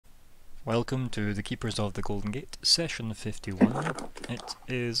Welcome to the Keepers of the Golden Gate, session 51. It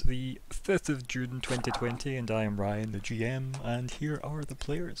is the 5th of June 2020 and I am Ryan, the GM, and here are the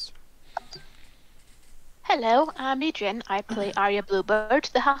players. Hello, I'm Adrienne. I play Arya Bluebird,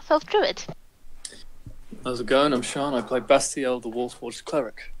 the half-elf druid. How's it going? I'm Shaan. I play Bastiel, the Wolfsforged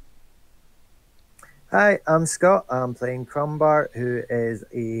cleric. Hi, I'm Scott. I'm playing Crumbar, who is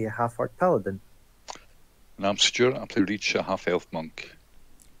a half-orc paladin. And I'm Stuart. I play Reach, a half-elf monk.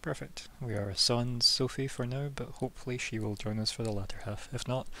 Perfect. We are sans Sophie for now, but hopefully she will join us for the latter half. If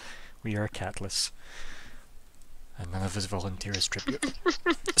not, we are catless. And none of us volunteer as tribute.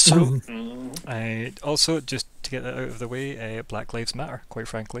 So, also, just to get that out of the way, Black Lives Matter, quite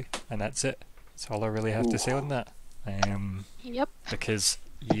frankly. And that's it. That's all I really have to say on that. Yep. Because,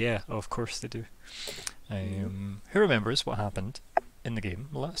 yeah, of course they do. Who remembers what happened in the game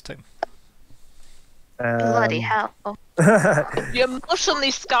last time? Bloody hell. You emotionally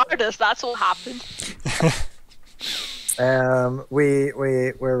scarred us, that's what happened. We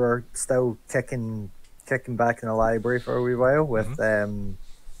were still kicking back in the library for a wee while with I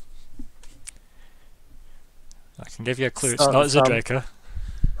can give you a clue, it's not Zadreka.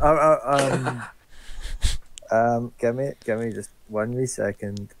 Give me just one wee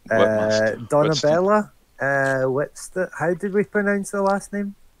second. Donabella. How did we pronounce the last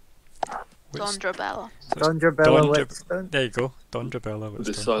name? Dondrabella. Dondrabella Whitstone. There you go, Dondrabella With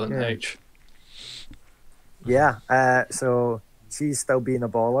the Whitstone. silent H. Yeah, so she's still being a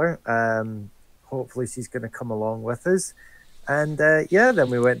baller. Hopefully she's going to come along with us. And then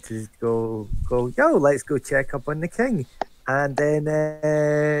we went to go, let's go check up on the king. And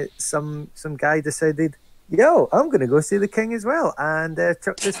then some guy decided, I'm going to go see the king as well. And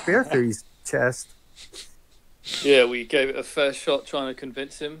chucked the spear through his chest. Yeah, we gave it a fair shot trying to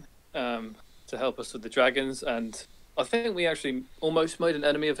convince him to help us with the dragons, and I think we actually almost made an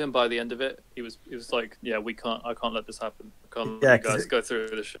enemy of him by the end of it. He was like, I can't let this happen. I can't let you guys go through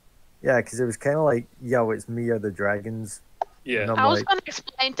this shit. Yeah, because it was kind of like, it's me or the dragons. Yeah. I was going to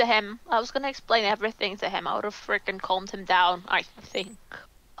explain to him. I was going to explain everything to him. I would have freaking calmed him down, I think.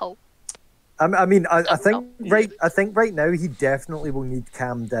 Oh. I think right now he definitely will need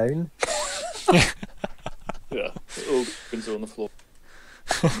calm down. Yeah, all guns are on the floor.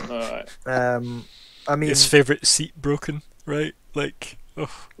 Alright. His favourite seat broken, right? Like,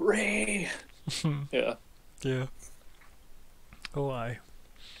 oh. Ray! Yeah. Yeah. Oh, aye.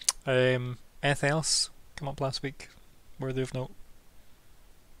 Anything else come up last week worthy of note?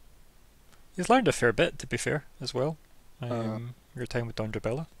 He's learned a fair bit, to be fair, as well. Your time with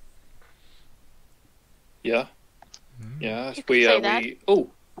Dondrabella. Yeah. Yeah.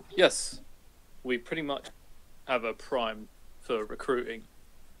 We pretty much have a prime for recruiting.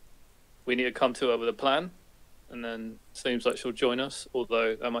 We need to come to her with a plan, and then seems like she'll join us,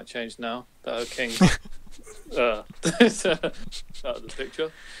 although that might change now that her king out of the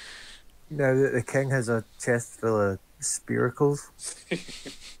picture. Now that the king has a chest full of spiracles.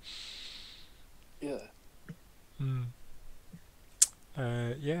 Yeah.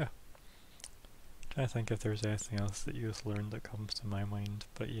 Yeah. Trying to think if there's anything else that you've learned that comes to my mind,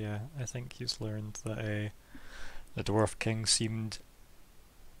 but yeah, I think you've learned that the Dwarf King seemed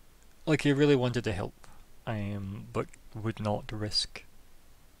like he really wanted to help, but would not risk,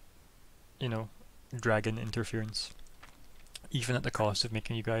 dragon interference, even at the cost of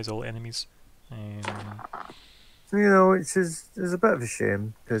making you guys all enemies. Which is a bit of a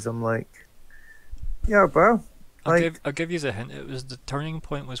shame, because I'm like, yeah, bro. I'll give you a hint. It was the turning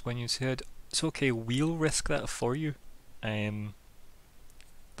point was when you said, "It's okay, we'll risk that for you."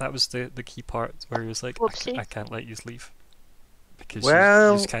 That was the key part where he was like, I can't let you leave because you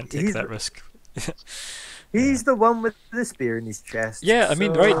just can't take that risk. He's the one with the spear in his chest. Yeah, I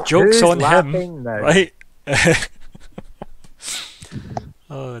mean, right, joke's on him, now? Right?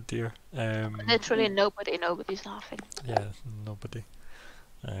 Oh dear. Literally nobody's laughing. Yeah, nobody.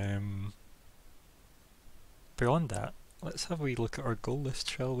 Beyond that, let's have a wee look at our goal list,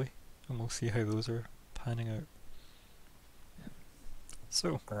 shall we? And we'll see how those are panning out.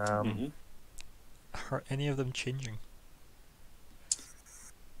 So, are any of them changing?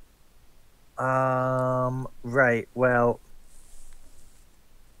 Right, well...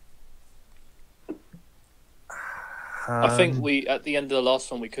 I think at the end of the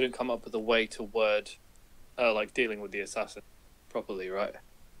last one, we couldn't come up with a way to word, dealing with the assassin properly, right?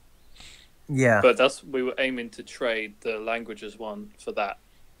 Yeah. But we were aiming to trade the languages one for that.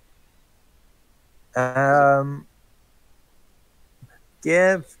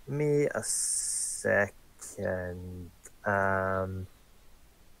 Give me a second.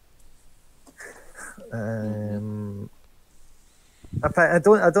 I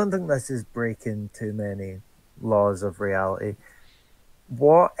don't think this is breaking too many laws of reality.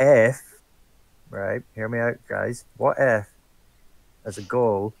 What if, right? Hear me out, guys. What if, as a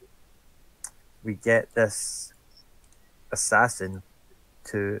goal, we get this assassin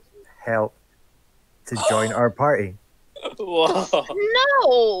to help to join our party? Wow.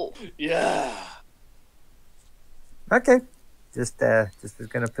 No! Yeah. Okay, just was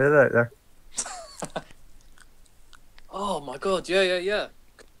gonna put it out there. Oh my god, yeah.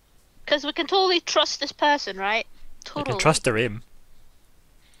 Because we can totally trust this person, right? You Totally. can trust their aim.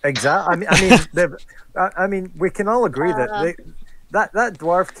 Exactly. I mean, we can all agree that that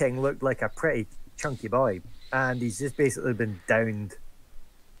dwarf king looked like a pretty chunky boy, and he's just basically been downed.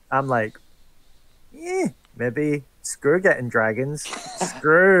 I'm like, maybe screw getting dragons,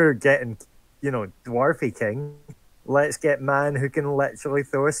 screw getting, dwarfy king. Let's get man who can literally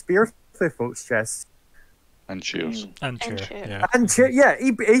throw a spear through folks' chests. And cheers. And chair. chair. Yeah. And cheer, yeah,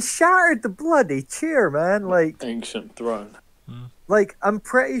 he shattered the bloody chair, man. Ancient throne. Like I'm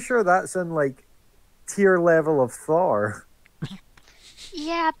pretty sure that's on like tier level of Thor.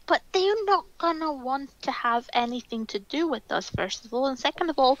 Yeah, but they're not gonna want to have anything to do with us, first of all, and second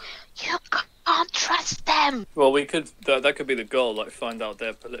of all, you can't trust them. Well, we could. That could be the goal. Like, find out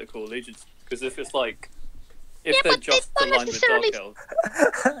their political allegiance. Because if it's like, if Yeah, they're but they just don't aligned with Dark necessarily-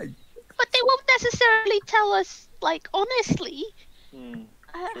 Elves. But they won't necessarily tell us, like, honestly. True.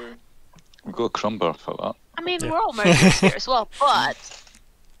 We've got Crumbar for that. I mean, Yeah. we're all murderers here as well, but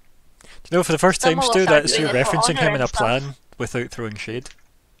You know, for the first Some time, of us Stu, are that's doing you it for referencing honour him in and a stuff. plan without throwing shade.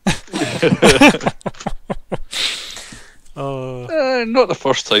 Oh, Not the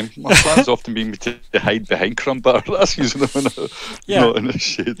first time. My plan's often been to hide behind Crumbar. That's using him Yeah. not in a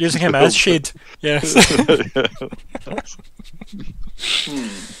shade. using him as shade. Yes.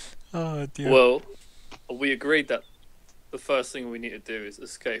 Oh dear. Well, we agreed that the first thing we need to do is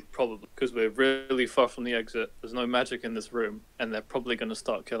escape, probably, because we're really far from the exit. There's no magic in this room, and they're probably going to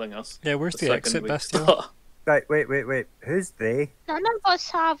start killing us. Yeah, where's the second exit, we Bastiel? start. Right, wait. Who's they? none of us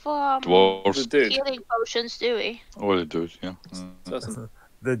have The Dwarves. dude. healing potions, do we? Oh, they do, yeah. Doesn't-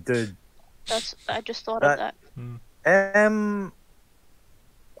 The dude. I just thought of that.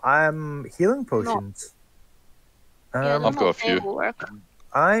 I'm healing potions. Yeah, I've got a they few. will work.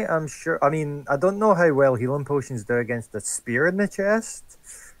 I am sure. I mean, I don't know how well healing potions do against the spear in the chest.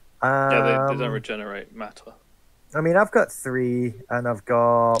 Yeah, they don't regenerate matter. I mean, I've got 3, and I've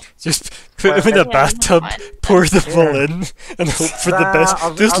got. Just put him in a Yeah, bathtub, fine. pour the ball Yeah. in, and hope for the best.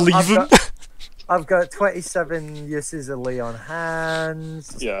 Just leave him. I've got 27 uses of lay on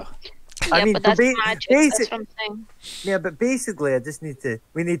hands. Yeah. Yeah, I mean, but that's ba- magic. basic- That's something. Yeah, but basically,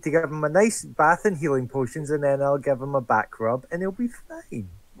 we need to give him a nice bath and healing potions, and then I'll give him a back rub, and he'll be fine.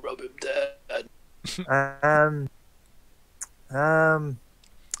 Rub him dead.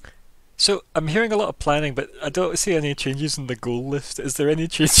 So I'm hearing a lot of planning, but I don't see any changes in the goal list. Is there any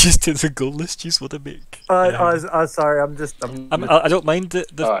changes to the goal list you want to make? Sorry, I don't mind the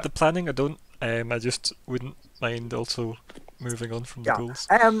Alright. the planning. I don't. I just wouldn't mind also moving on from the Yeah. goals.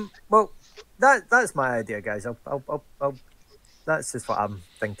 Well, that's my idea, guys. I'll that's just what I'm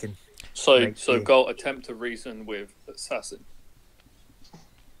thinking. So Like, goal, attempt to reason with assassin.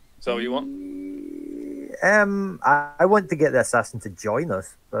 Is that what you want? I want to get the assassin to join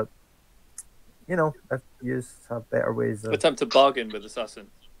us, but if you have better ways of. Attempt to bargain with assassin.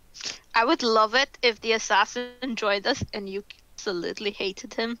 I would love it if the assassin joined us and you absolutely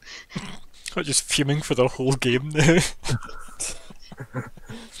hated him. I'm just fuming for the whole game now.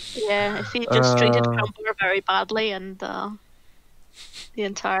 Yeah, if he just treated Crumbar very badly and the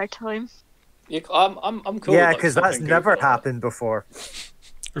entire time. Yeah, I'm cool. Yeah, with, like, because that's something never goofy like that. happened before.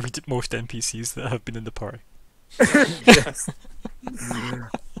 Read most NPCs that have been in the party. Yes.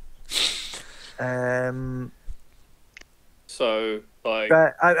 So like,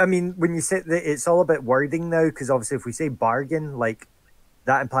 But I mean, when you say that, it's all about wording now, because obviously, if we say bargain, like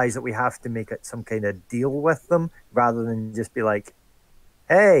that implies that we have to make it some kind of deal with them, rather than just be like,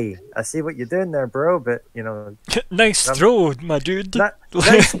 "Hey, I see what you're doing there, bro," but Nice throw, my dude.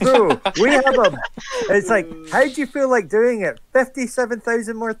 Nice, bro. We have a. It's like, how do you feel like doing it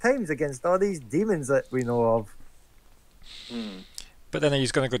 57,000 more times against all these demons that we know of? But then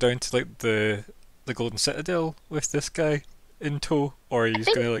he's going to go down to like the Golden Citadel with this guy in tow, or I he's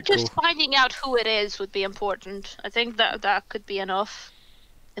think going to like just go. finding out who it is would be important. I think that could be enough.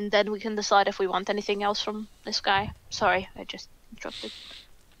 And then we can decide if we want anything else from this guy. Sorry, I just interrupted.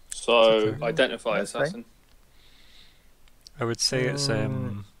 so Okay. identify That's fine. assassin. I would say it's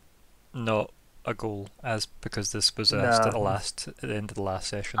not a goal, as because this was asked at the end of the last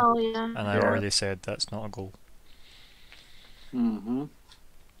session, Oh yeah. and I Yeah. already said that's not a goal. Mm-hmm.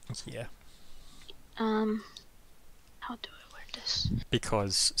 Yeah, How do I word this?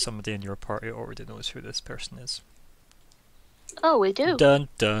 because somebody in your party already knows who this person is. Oh, we do. Dun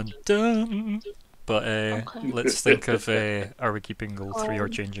dun dun. But Okay. let's think of are we keeping goal 3 or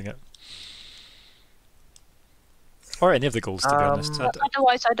changing it? Or any of the goals, to be honest.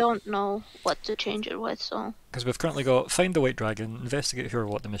 Otherwise, I don't know what to change it with. So. Because we've currently got find the white dragon, investigate who or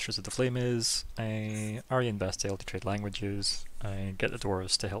what the mistress of the flame is, Arya and Bastiel to trade languages, get the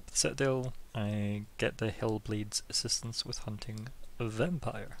dwarves to help the citadel, get the hillblades assistance with hunting a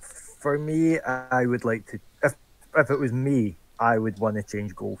vampire. For me, I would like to. If it was me, I would want to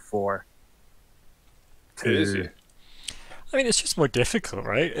change goal 4. It is you. I mean, it's just more difficult,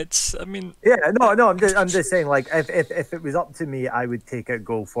 right? It's, I mean... Yeah, no, I'm just saying, like, if it was up to me, I would take out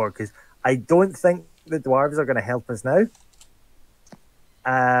goal 4, because I don't think the dwarves are going to help us now.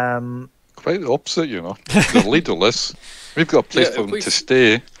 Quite the opposite, you know. They're leaderless. We've got a place for them to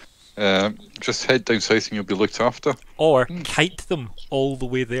stay. Just head down south and you'll be looked after. Or kite them all the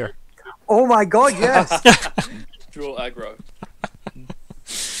way there. Oh my god, yes! Draw aggro.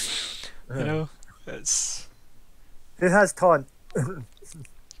 You know, it's... Who has taunt?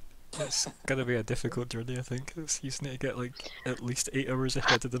 It's gonna be a difficult journey, I think. You just need to get like at least 8 hours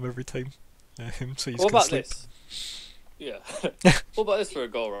ahead of them every time. So you What can about sleep. this? Yeah. What about this for a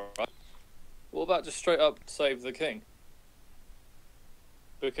goal, right? What about just straight up save the king?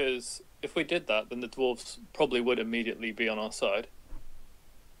 Because if we did that, then the dwarves probably would immediately be on our side.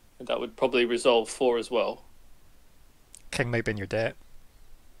 And that would probably resolve 4 as well. King might be in your debt.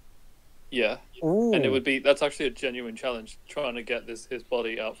 Yeah. Ooh. And it would be, that's actually a genuine challenge, trying to get his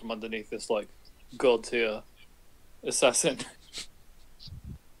body out from underneath this, like, god tier assassin.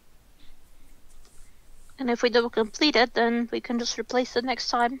 And if we don't complete it, then we can just replace it next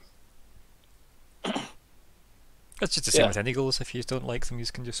time. That's just the same with any goals. If you don't like them, you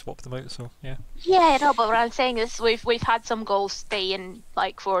can just swap them out, so yeah. Yeah, no, but what I'm saying is we've had some goals stay in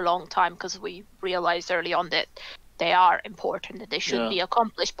like for a long time because we realized early on that they are important and they should be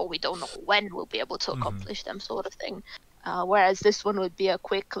accomplished, but we don't know when we'll be able to accomplish them, sort of thing. Whereas this one would be a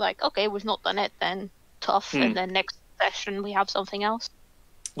quick, like, okay, we've not done it, then tough, and then next session we have something else.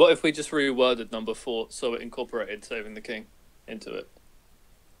 What if we just reworded number 4 so it incorporated saving the king into it?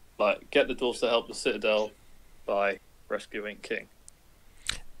 Like, get the dwarves to help the citadel by rescuing king.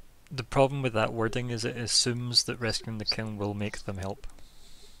 The problem with that wording is it assumes that rescuing the king will make them help.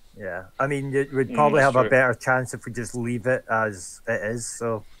 Yeah, I mean, we'd probably have true. a better chance if we just leave it as it is.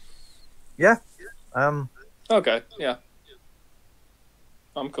 So, yeah. Okay, yeah.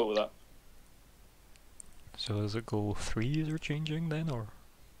 I'm cool with that. So is it goal 3 you're changing then, or?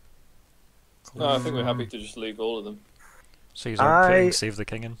 No, I think we're happy to just leave all of them. So you aren't putting save the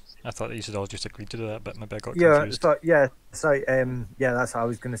king in? I thought that you should all just agree to do that, but maybe I got confused. Sorry, yeah, that's what I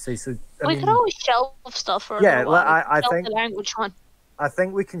was going to say. So We could always shelve stuff for a yeah, little while. I Shelve think the language one. I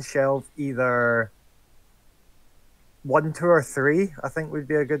think we can shelve either 1, 2, or 3. I think would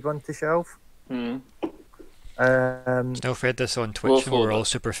be a good one to shelve. Now, if we had this on Twitch and we were all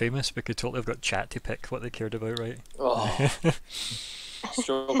super famous, we could totally have got chat to pick what they cared about, right? Oh.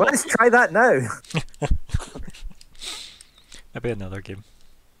 Let's try that now. Maybe another game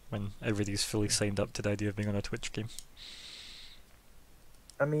when everybody's fully signed up to the idea of being on a Twitch game.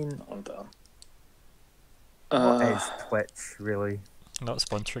 I mean, I'm down. what is Twitch really? Not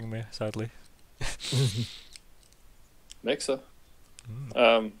sponsoring me, sadly. Mixer.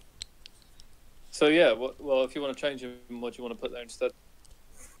 So yeah, well, if you want to change him, what do you want to put there instead?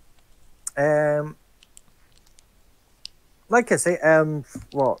 Like I say,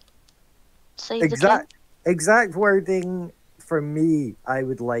 what Save the king. exact wording for me? I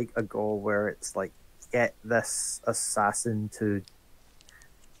would like a goal where it's like get this assassin to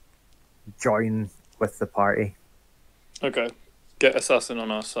join with the party. Okay, get assassin on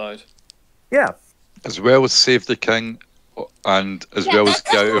our side. Yeah. As well as save the king, and as well as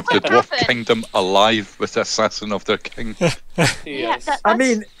get out of the dwarf kingdom alive with the assassin of their king. Yes. I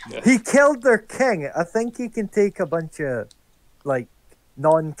mean, he killed their king. I think he can take a bunch of like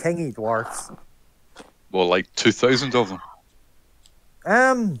non-kingy dwarfs. Well, like 2,000 of them.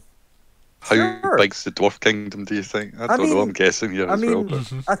 How sure. big's the dwarf kingdom, do you think? I don't know, I'm guessing here as well.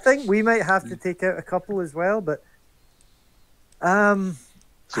 But... I think we might have to take out a couple as well, but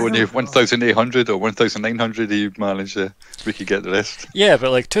so when you have 1,800 or 1,900, you manage we could get the rest. Yeah,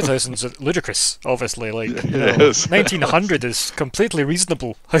 but like 2,000 is ludicrous, obviously. Like, you know, 1,900 is completely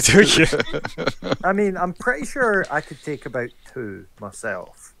reasonable. How dare you? I mean, I'm pretty sure I could take about 2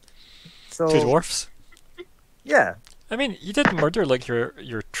 myself. So 2 dwarfs? Yeah. I mean, you did murder like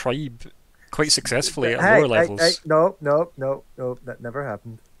your tribe quite successfully at Hey, lower levels. no, that never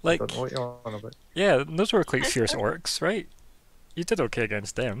happened. Like, I don't know what you're on about. yeah, those were quite fierce orcs, right? You did okay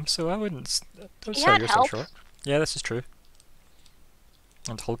against them, so I wouldn't. Don't He sell had yourself help. short. Yeah, this is true.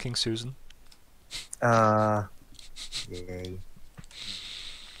 And hulking Susan. Yay.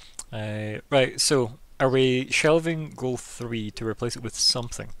 Right, so are we shelving goal 3 to replace it with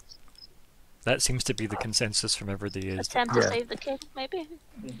something? That seems to be the consensus from everybody. Is Attempt to save the king, maybe.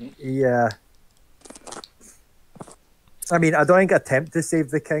 Yeah. I mean, I don't think attempt to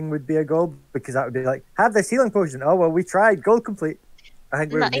save the king would be a goal, because that would be like, have this healing potion. Oh, well, we tried. Goal complete. I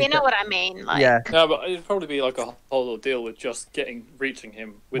think No, you know what I mean? Like, yeah. No, but it'd probably be like a whole ordeal with just reaching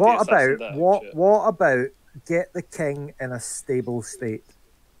him with What the assassin about there. what about get the king in a stable state?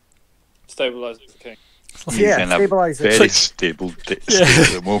 Stabilize the king. Yeah, stabilize it. Very stable state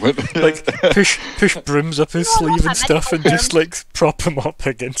at the moment. like push brooms up his sleeve and stuff, and just like prop him up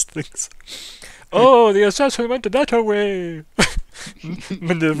against things. Oh, the assassin went that away.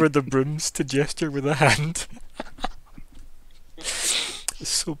 Maneuver the brooms to gesture with a hand. It's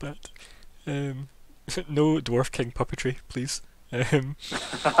so bad. No Dwarf King puppetry, please.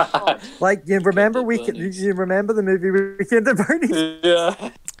 Like, you remember you remember the movie Weekend at Bernie's?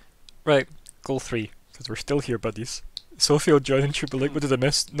 Yeah. Right, goal 3, because we're still here, buddies. Sophie will join and she'll be like, what did I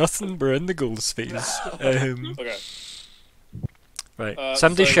miss? Nothing, we're in the goals phase. Okay. Right,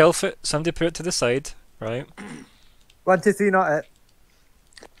 somebody shelf it, somebody put it to the side, right? 1, 2, 3, not it.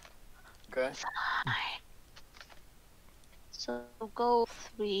 Okay. so goal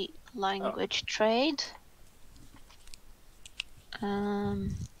 3, language trade.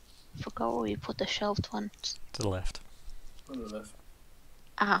 Forgot where we put the shelved ones. To the left. On the left.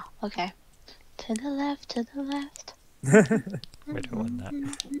 Ah, okay. To the left, to the left. We don't want that.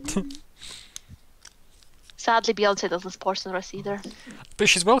 Sadly, Beyonce doesn't sponsor us either. But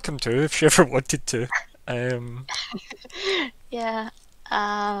she's welcome to, if she ever wanted to. Yeah.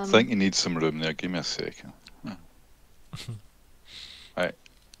 I think you need some room there. Give me a second. Right.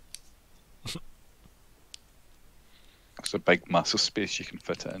 It's a big, massive space you can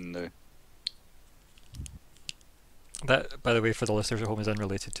fit it in now. That, by the way, for the listeners at home, is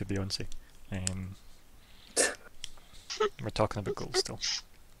unrelated to Beyonce. We're talking about goals still.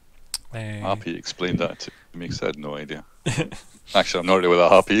 Happy explained that to me because I had no idea. Actually, I'm not really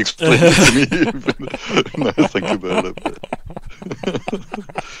that happy he explained it to me. Now I think about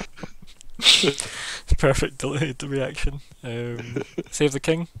it. Perfect delayed reaction. Save the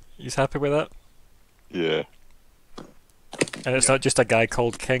king. He's happy with that. Yeah. And it's not just a guy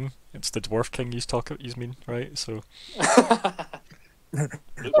called King. It's the Dwarf King you mean, right? So.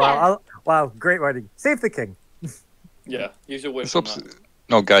 Wow, great wording. Save the king. Yeah, use your wish.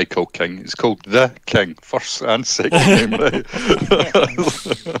 No guy called King. It's called the King. First and second name, right?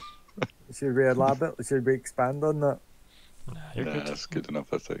 Should we elaborate? Should we expand on that? Nah, you're good. That's good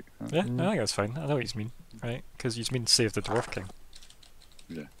enough, I think. Yeah, I think that's fine. I know what you mean, right? Because you mean save the Dwarf King.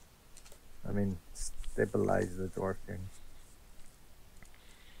 Yeah. I mean, stabilize the dwarf king.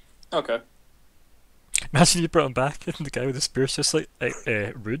 Okay. Imagine you brought him back and the guy with the spear's just like,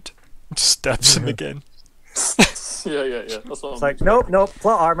 rude. Just stabs him again. Yeah. That's what It's like, nope,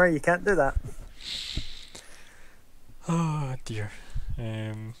 plot armor, you can't do that. Oh dear.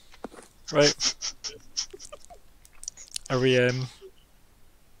 Right. Are we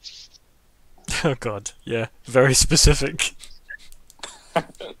Oh god, yeah. Very specific.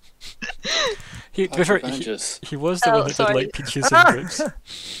 He was the one that did like peaches and grapes.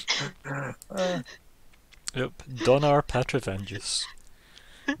 Yep. Donar Patravangus.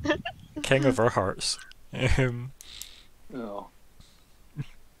 King of our hearts. Oh.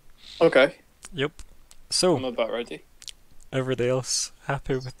 Okay. Yep. So I'm about ready. everybody else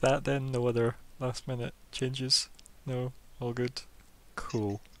happy with that then? No other last minute changes? No? All good?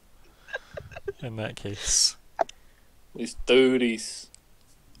 Cool. In that case, These duties.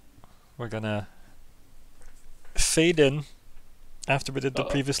 we're gonna fade in after we did the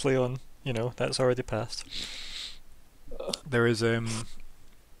previously on, that's already passed. There is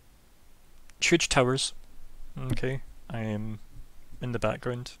huge towers. Okay. I am in the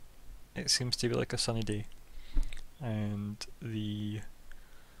background. It seems to be like a sunny day. And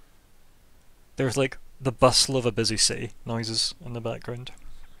there's like the bustle of a busy city noises in the background.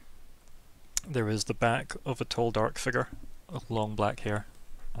 There is the back of a tall dark figure with long black hair,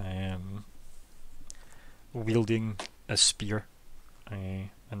 wielding a spear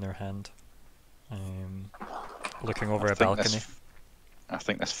in their hand, looking over a balcony. I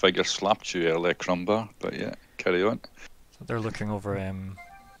think this figure slapped you earlier, Crumbar, but yeah, carry on. So they're looking over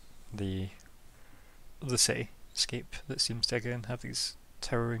the cityscape that seems to again have these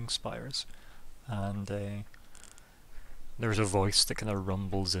towering spires. and there's a voice that kind of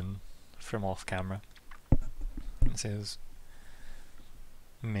rumbles in from off camera. It says,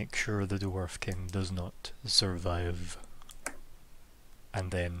 "Make sure the Dwarf King does not survive."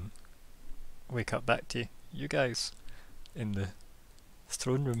 And then we cut back to you guys in the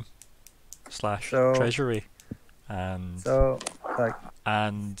throne room / treasury, and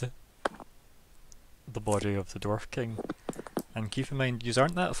and the body of the Dwarf King. And keep in mind, yous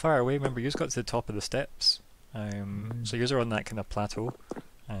aren't that far away. Remember, yous got to the top of the steps. So yous are on that kind of plateau,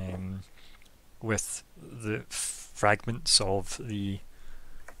 with the fragments of the,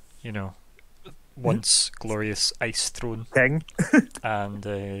 you know, once glorious ice throne King. and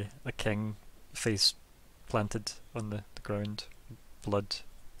the king face planted on the ground, blood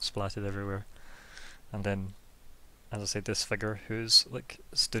splattered everywhere. And then, as I said, this figure who's like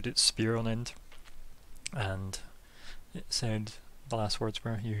stood its spear on end, and it said the last words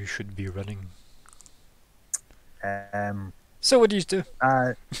were, "You should be running." So what do you do?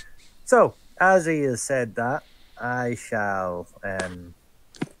 So as he has said that, I shall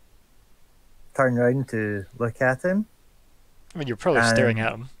turn round to look at him. I mean, you're probably staring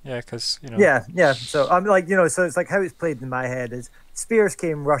at him, yeah, because you know. Yeah. So I'm like, you know, so it's like how it's played in my head is spears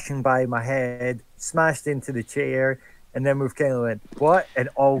came rushing by my head, smashed into the chair, and then we've kind of went what, and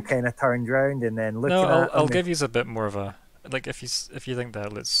all kind of turned round and then looking No, at. I'll give you a bit more of a like if you think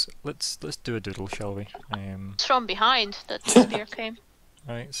that let's do a doodle, shall we? It's from behind that the spear came.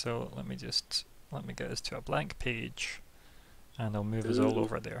 Right. So let me get us to a blank page, and I'll move us all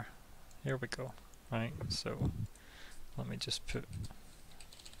over there. Here we go. Right. So. Let me just put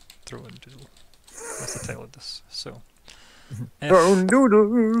Throne Doodle. That's the title of this. So,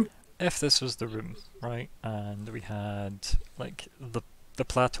 if this was the room, right, and we had like the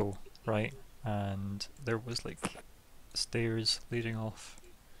plateau, right, and there was like stairs leading off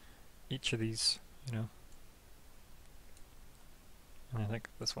each of these, you know, and I think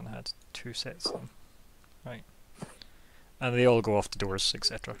this one had 2 sets of them, right, and they all go off the doors,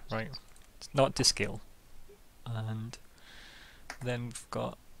 etc. Right, it's not to scale. And then we've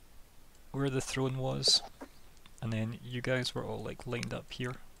got where the throne was, and then you guys were all like lined up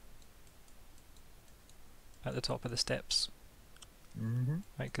here at the top of the steps,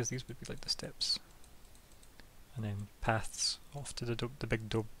 right? Because these would be like the steps, and then paths off to the big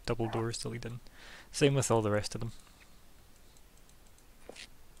double doors to lead in. Same with all the rest of them.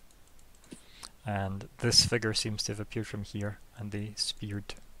 And this figure seems to have appeared from here, and they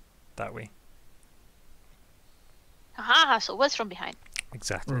speared that way. Aha, so it was from behind.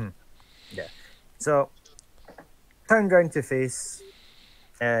 Exactly. Yeah. So, turn round to face.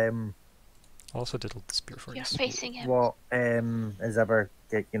 Also diddled the spear for You're us. facing him. What is ever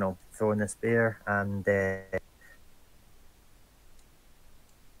throwing the spear, and there's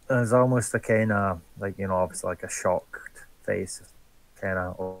almost a kind of like obviously like a shocked face kind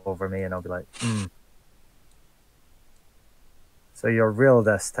of over me, and I'll be like, So you're real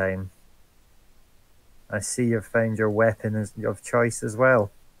this time. I see you've found your weapon of choice as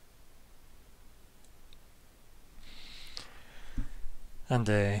well. And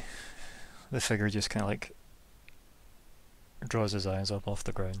the figure just kind of like draws his eyes up off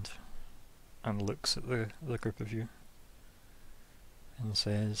the ground and looks at the group of you and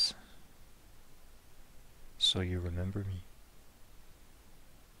says, "So you remember me?"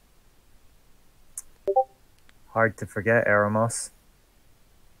 Hard to forget, Eramos.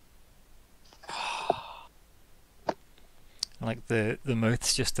 Like the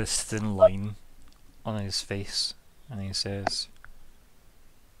mouth's just this thin line on his face, and he says,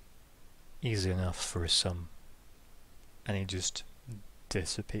 "Easy enough for some." And he just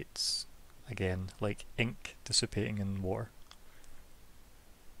dissipates again, like ink dissipating in water.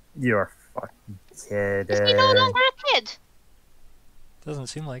 You're fucking kidding. Is he no longer a kid? Doesn't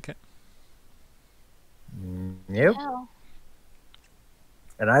seem like it. Nope. No.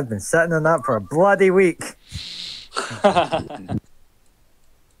 And I've been sitting on that for a bloody week.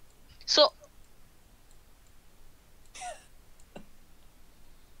 So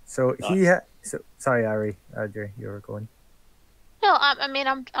he sorry, Adrienne, you were going. no, I mean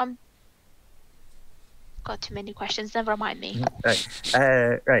I'm got too many questions. Never mind me.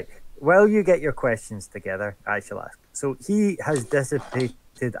 Right. Right. While you get your questions together, I shall ask. So he has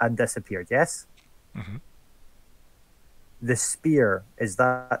dissipated and disappeared, yes? Mm-hmm. The spear, is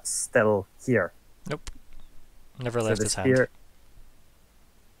that still here? Nope. Never left the his spear... hand.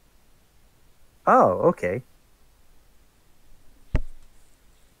 Oh, okay.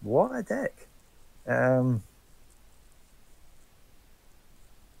 What a dick.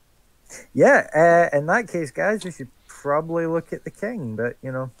 Yeah, in that case, guys, we should probably look at the king, but,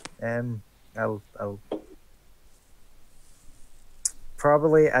 I'll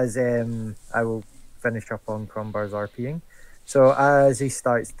probably as I will finish up on Crumbar's RPing. So as he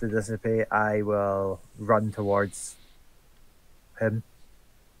starts to dissipate, I will run towards him,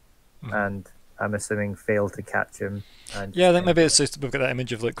 and I'm assuming fail to catch him. And yeah, I think maybe it's just we've got that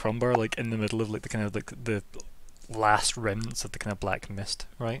image of like Crumbar like in the middle of like the kind of like the last remnants of the kind of black mist,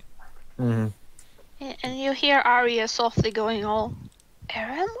 right? Mm-hmm. And you hear Arya softly going, "Oh,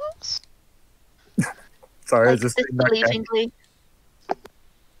 animals?" Sorry, Like just disbelievingly.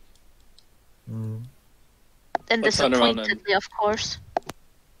 Mm. And I'll turn around disappointedly, of course.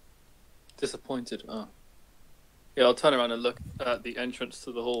 Disappointed. Oh. Yeah, I'll turn around and look at the entrance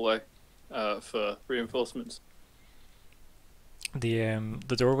to the hallway for reinforcements. The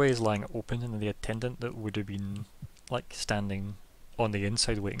doorway is lying open, and the attendant that would have been like standing on the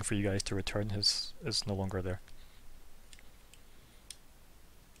inside waiting for you guys to return is no longer there.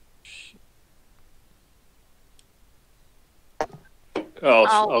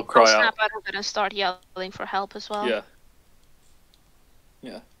 I'll cry I'll snap out. out of it and start yelling for help as well.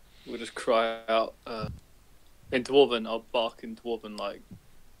 Yeah. We'll just cry out in Dwarven. I'll bark in Dwarven like.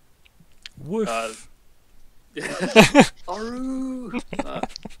 Woof. Aru!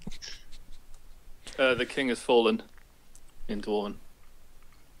 The king has fallen in Dwarven.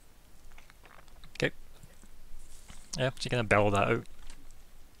 Okay. Yeah, so you're gonna bellow that out.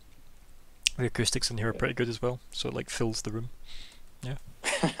 The acoustics in here are pretty good as well, so it like fills the room. Yeah.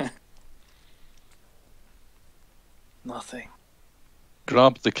 Nothing.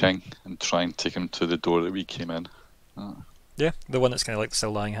 Grab the king and try and take him to the door that we came in. Yeah, the one that's kind of like still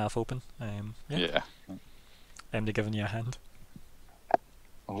lying half open. Yeah. Emily giving you a hand.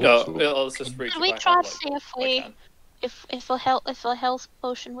 I'll just reach. Can we try to see if a health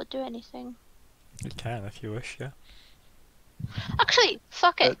potion would do anything? You can if you wish, yeah. Actually,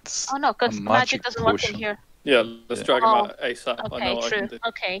 fuck it. It's Oh no, because a magic doesn't work in potion. here. Yeah, let's drag him out ASAP. I know Okay, what I true. can do.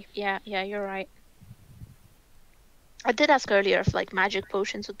 Okay, yeah, you're right. I did ask earlier if like magic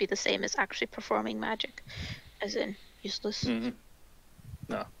potions would be the same as actually performing magic, as in useless. Mm-hmm.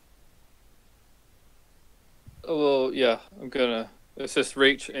 No. Oh, well, yeah, I'm gonna. It's just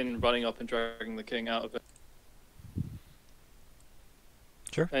reach in, running up and dragging the king out of it.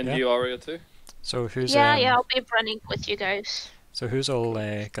 Sure. And yeah. you, Arya, too? So who's Yeah, I'll be running with you guys. So who's all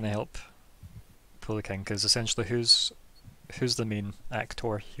gonna help pull the king? Because essentially, who's the main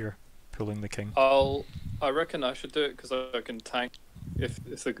actor here pulling the king? I reckon I should do it because I can tank if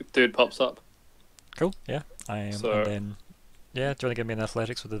the dude pops up. Cool. Yeah. And then do you want to give me an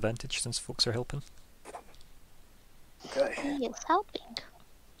athletics with advantage since folks are helping? Okay. He is helping.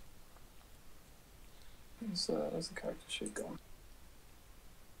 Where's the character sheet gone?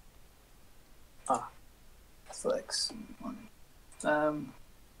 Flex.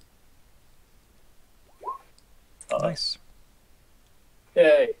 Nice.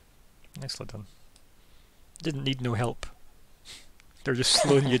 Yay. Nicely done. Didn't need no help. They're just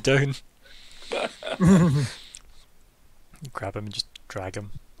slowing you down. You grab him and just drag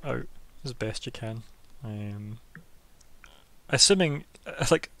him out as best you can. Assuming,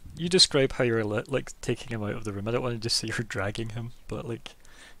 like, you describe how you're like taking him out of the room. I don't want to just say you're dragging him, but like,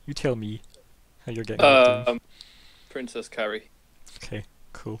 you tell me how you're getting him down. Princess Carrie. Okay,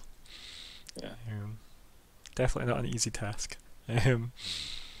 cool. Yeah. Definitely not an easy task.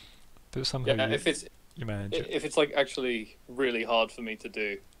 But somehow you manage it. If it's like actually really hard for me to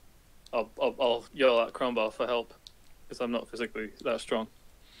do, I'll yell at Crumbar for help because I'm not physically that strong.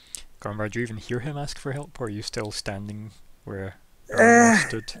 Crumbar, do you even hear him ask for help, or are you still standing where Arya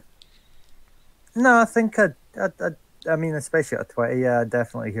stood? No, I think I mean, especially at 20, yeah, I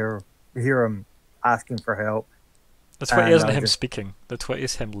definitely hear him asking for help. The 20 isn't him speaking. The 20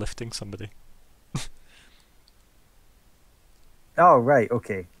 is him lifting somebody. Oh, right,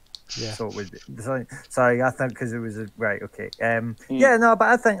 okay. Yeah. So it would be. Sorry, I think because it was right. Okay. Yeah, no, but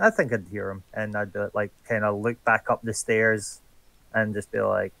I think I'd hear him, and I'd like kind of look back up the stairs, and just be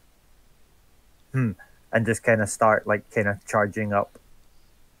like, and just kind of start like kind of charging up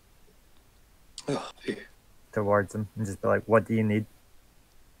towards him, and just be like, "What do you need?"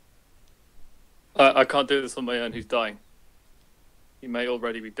 I can't do this on my own. He's dying. He may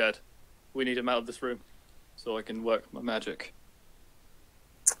already be dead. We need him out of this room, so I can work my magic.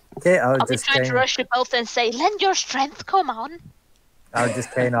 Okay, I'll be trying to rush you both and say, "Lend your strength, come on." I'll just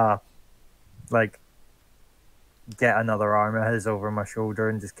kind of like get another arm of his over my shoulder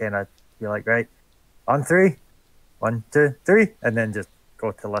and just kind of be like, right, on 3, 1, 2, 3, and then just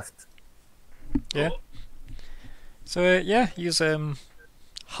go to lift. Yeah. So use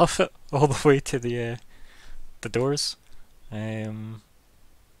huff it all the way to the doors.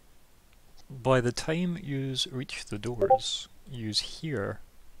 By the time you reach the doors, you hear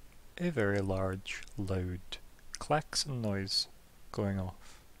a very large, loud klaxon noise going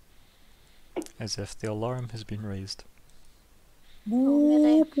off, as if the alarm has been raised. Oh,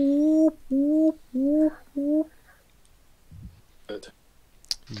 really? Good.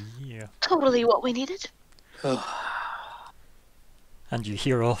 Yeah. Totally what we needed. And you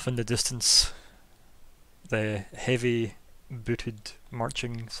hear off in the distance the heavy booted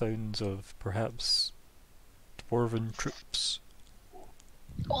marching sounds of perhaps dwarven troops.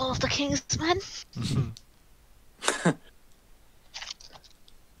 All of the king's men.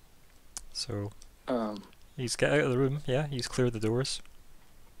 So he's get out of the room, yeah, he's cleared the doors.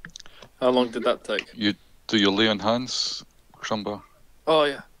 How long did that take? You do your lay on hands, Crumbar? Oh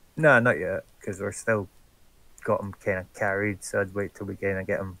yeah. No, not yet, because we're still got them kind of carried, so I'd wait till we kind of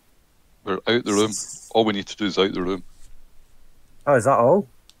get them. We're out the room. All we need to do is out the room. Oh, is that all?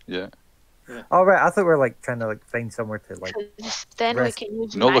 Yeah. All right, I thought we were like trying to like find somewhere to like. Then we rest. can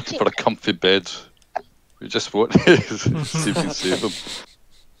use Not magic. looking for a comfy bed. We just want to see if we can save them.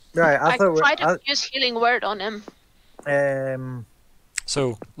 Right, I I thought tried to use healing word on him.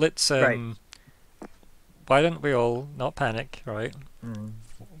 So let's Right. why don't we all not panic, right?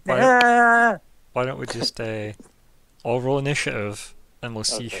 Ah! Why don't we just all roll initiative and we'll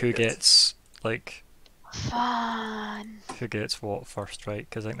see Okay, who good. gets like Fun. who gets what first, right?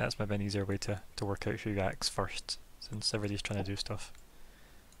 Because I think that's maybe an easier way to work out who acts first, since everybody's trying to do stuff.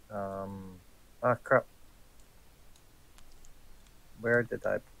 Ah, crap. Where did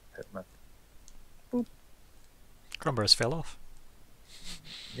I put my? Crumbar's fell off.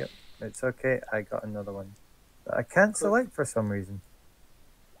 It's okay. I got another one that I can't select for some reason.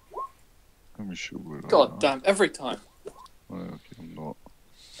 Let me show where God damn! Every time. Well, okay, I'm not.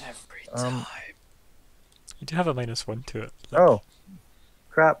 Every time. You do have a -1 to it. Oh,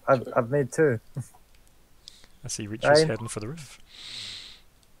 crap! I've made two. I see Reacher's Ryan? heading for the roof.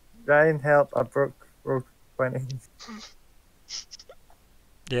 Ryan, help! I broke 20.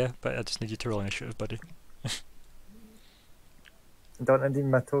 Yeah, but I just need you to roll initiative, buddy. Don't I need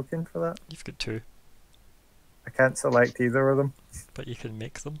my token for that? You've got 2, I can't select either of them. but you can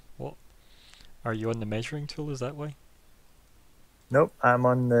make them. What? Are you on the measuring tool, is that why? Nope, I'm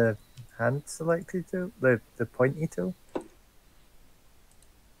on the hand selected tool, the pointy tool.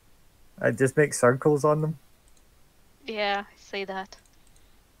 I just make circles on them. Yeah, I see that.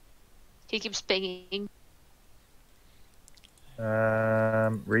 He keeps pinging.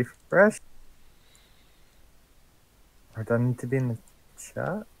 Refresh. Or do I need to be in the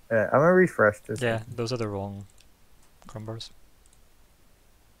chat? I'm gonna refresh this. Yeah, those are the wrong Crumbars.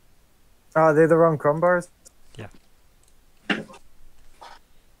 Oh, they're the wrong Crumbars?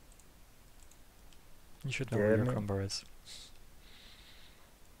 You should know Yeah, where your mate. Crumbar is.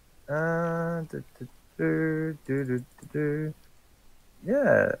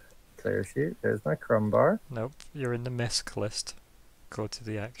 Yeah, clear sheet. There's my Crumbar. Nope, you're in the misc list. Go to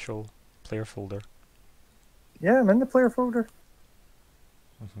the actual player folder. Yeah, I'm in the player folder.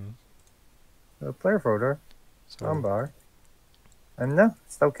 Mm-hmm. The player folder. So, Crumbar. And no,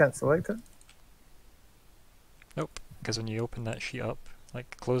 still can't select it. nope, because when you open that sheet up,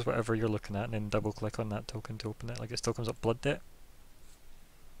 like close whatever you're looking at and then double click on that token to open it, like it still comes up blood debt.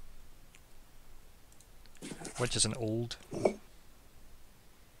 Which is an old.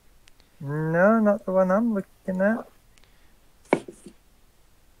 No, not the one I'm looking at.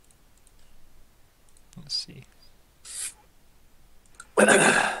 Let's see.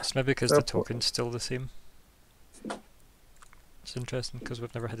 It's maybe because the token's still the same. It's interesting because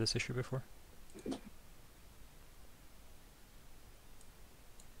we've never had this issue before.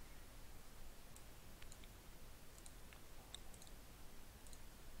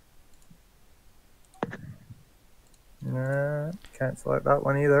 No, can't select that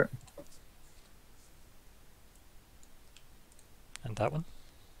one either. And that one?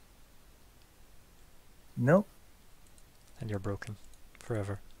 Nope. And you're broken.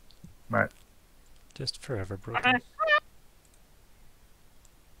 Forever. Right. Just forever broken.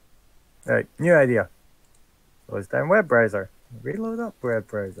 Right, new idea. Close down web browser. Reload up web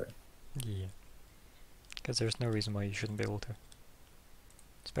browser. Yeah. Because there's no reason why you shouldn't be able to.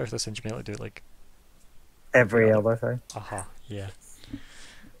 Especially since you'll be able to do it like... Every Yeah. other thing. Aha, yeah.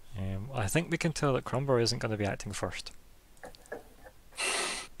 I think we can tell that Crumbar isn't going to be acting first.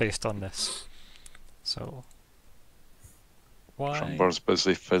 Based on this. So... Why? Crumbar's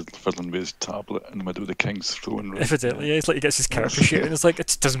busy fiddling with his tablet in the middle of the king's throne room. Evidently, yeah, it's like he gets his character sheet and it's like,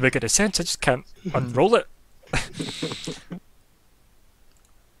 it doesn't make any sense, I just can't unroll it.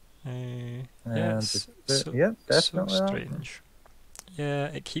 Yes, Yep, definitely so that one. strange. Yeah,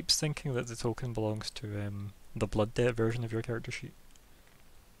 it keeps thinking that the token belongs to the blood debt version of your character sheet.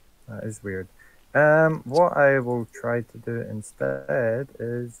 That is weird. What I will try to do instead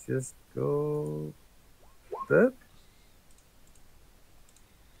is just go boop.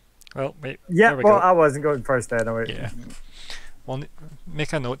 Well, wait. Yeah, there we well, go. I wasn't going first anyway. Yeah. Well,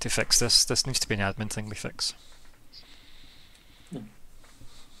 make a note to fix this. This needs to be an admin thing we fix.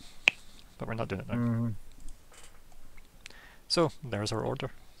 But we're not doing it now. Mm-hmm. So, there's our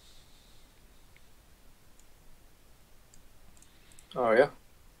order. Arya.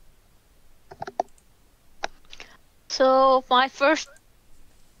 So my first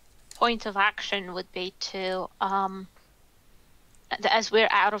point of action would be to, as we're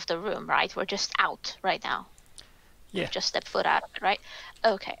out of the room, right? We're just out right now. Yeah. We've just stepped foot out of it, right?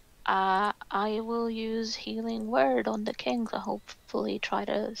 Okay. I will use Healing Word on the king to hopefully try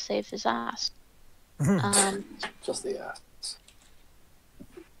to save his ass. Just the ass.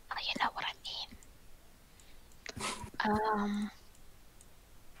 You know what I mean.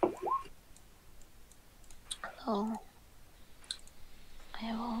 Oh.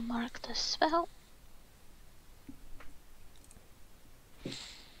 I will mark the spell.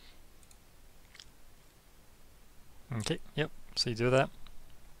 Okay, yep, so you do that.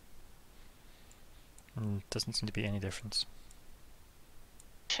 Doesn't seem to be any difference.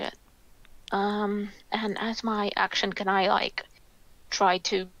 Shit. And as my action, can I, like, try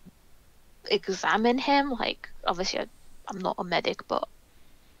to examine him? Like, obviously I'm not a medic, but...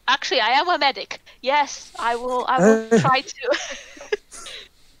 Actually, I am a medic! Yes, I will try to...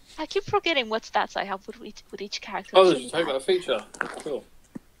 I keep forgetting what stats I have with each character. Oh, did you take that feature? Cool.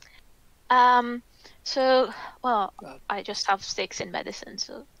 So, well, I just have 6 in medicine,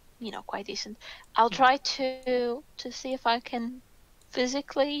 so, you know, quite decent. I'll try to see if I can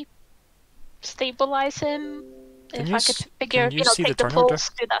physically stabilize him. If I could figure, you know, take the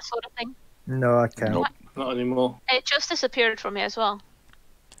pulse, do that sort of thing. No, I can't. Nope. Not anymore. It just disappeared from me as well.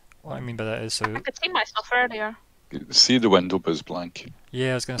 What I mean by that is, so... I could see myself earlier. See the window, but it's blank.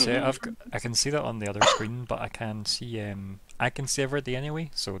 Yeah, I was gonna say, I can see that on the other screen, but I can see everything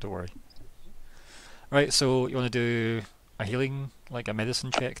anyway, so don't worry. Right, so you want to do a healing, like a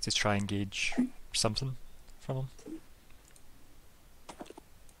medicine check to try and gauge something from him?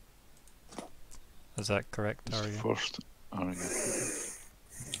 Is that correct, Arya? First, Arya.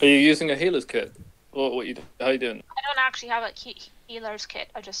 Are you using a healer's kit? Or how are you doing? I don't actually have a healer's kit.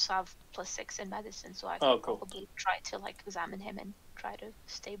 I just have +6 in medicine, so I can probably try to, like, examine him and try to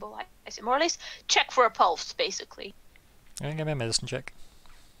stabilize him, or at least check for a pulse, basically. Yeah, give me a medicine check.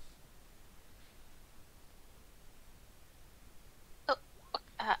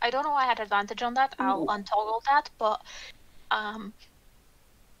 I don't know why I had advantage on that. I'll untoggle that, but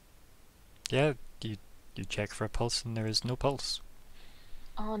yeah, you check for a pulse and there is no pulse.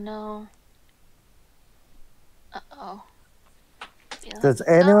 Oh no. Uh-oh. Does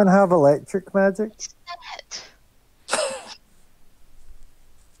anyone have electric magic?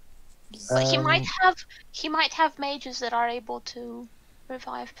 But he might have mages that are able to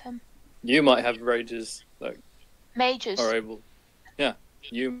revive him. You might have rages that mages are able. Yeah,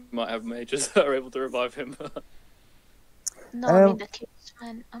 you might have mages that are able to revive him. No, I mean the kids,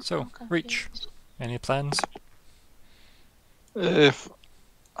 man. So, Reach, any plans? If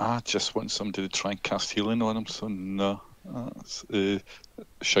I just want somebody to try and cast healing on him, so no.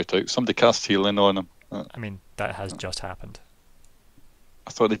 Shout out, somebody cast healing on him. I mean, that has just happened. I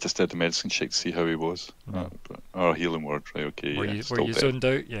thought they just did the medicine check to see how he was. Or healing word, right? Okay. Were yeah, you zoned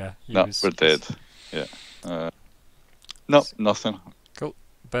out? Yeah. No, we're dead. Yeah. No, nothing. Cool.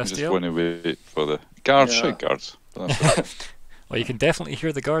 I just Bastiel? want to wait for the guards. Shout guards. Well, you can definitely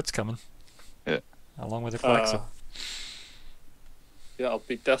hear the guards coming. Yeah. Along with the Quaxel. Yeah, I'll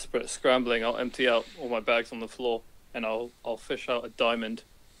be desperate, scrambling. I'll empty out all my bags on the floor, and I'll fish out a diamond.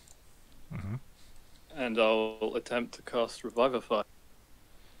 And I'll attempt to cast Revivify.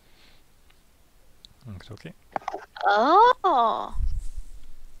 Okay. Oh.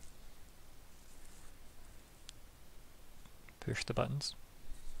 Push the buttons.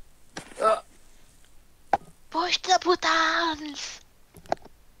 Push the buttons!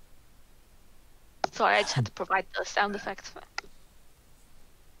 Sorry, I just had to provide the sound effects.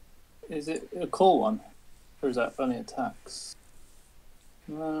 Is it a cool one? Or is that only attacks?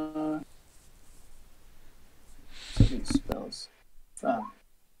 These spells.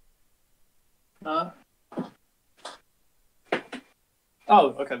 No.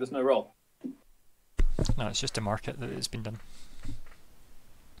 Oh, okay, there's no roll. No, it's just to mark it that it's been done.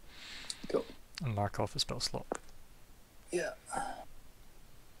 Cool. And mark off a spell slot. Yeah.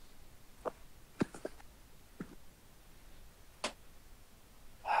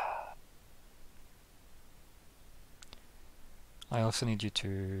 I also need you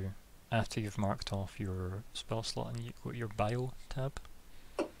to, after you've marked off your spell slot, and you go to your bio tab.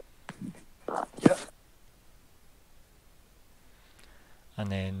 Yep.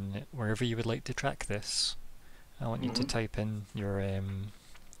 And then wherever you would like to track this, I want you to type in your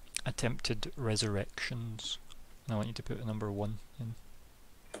attempted resurrections. And I want you to put a number 1 in.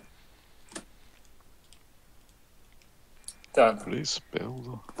 Done. Great spell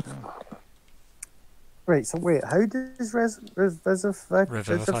though. Yeah. Right, so wait, how does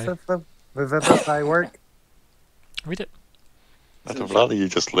Revivify work? Read it. I'd rather you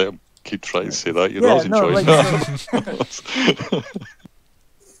just let him keep trying to say that. You're Yeah, always enjoying that.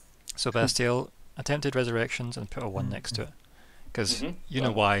 So Bastiel, attempted resurrections, and put a 1 next to it. Because you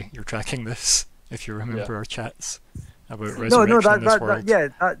know why you're tracking this, if you remember our chats about resurrection in this world.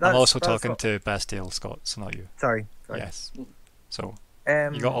 I'm also talking to Bastiel, Scott, so not you. Sorry. Yes. So,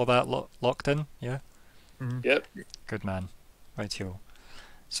 you got all that locked in? Yeah? Yep. Good man. Rightio.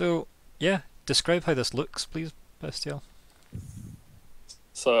 So, yeah, describe how this looks, please, Bastiel.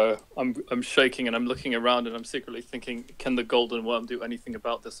 So I'm shaking and I'm looking around and I'm secretly thinking, can the golden worm do anything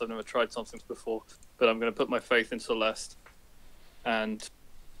about this? I've never tried something before, but I'm going to put my faith in Celeste. And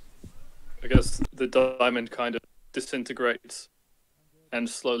I guess the diamond kind of disintegrates and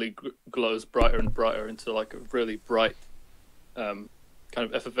slowly glows brighter and brighter into like a really bright kind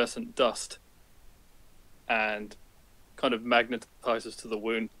of effervescent dust, and kind of magnetizes to the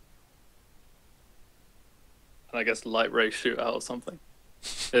wound. And I guess light rays shoot out or something.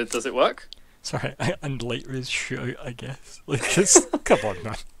 Does it work? Sorry, and light rays shoot out, I guess. Like, just, come on,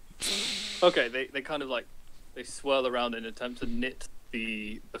 man. Okay, they kind of like, they swirl around in an attempt to knit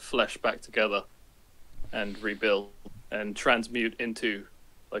the flesh back together and rebuild and transmute into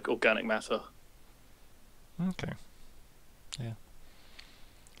like organic matter. Okay. Yeah.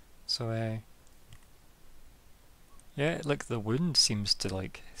 So, yeah, like the wound seems to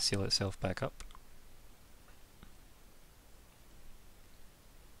like seal itself back up.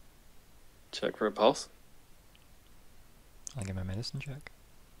 Check for a pulse. I'll give my medicine check.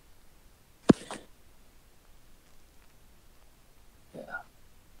 Yeah.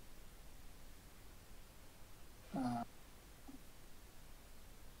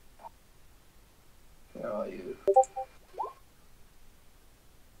 Where are you?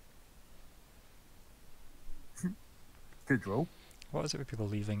 Good roll. What is it with people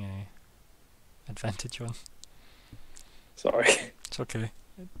leaving a advantage on? Sorry. It's okay.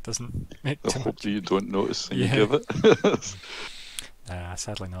 It doesn't make I too hope much. you don't notice and you Yeah. give it. Nah,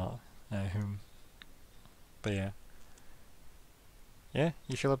 sadly not. But yeah. Yeah,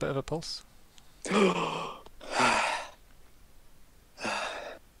 you feel a bit of a pulse? Is that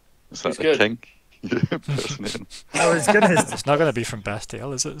He's the good. king? Impersonating. I was gonna. It's not going to be from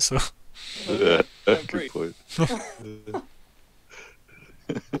Bastiel, is it? So Yeah, Don't good breathe. point.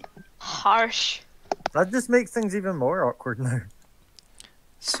 Harsh. That just makes things even more awkward now.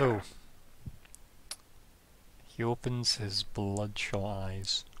 So, he opens his bloodshot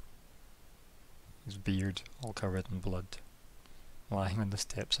eyes, his beard all covered in blood, lying on the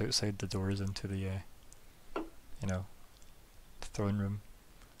steps outside the doors into the, the throne room.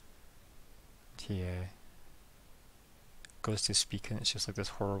 He goes to speak, and it's just like this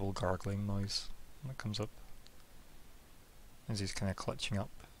horrible gargling noise that comes up as he's kind of clutching up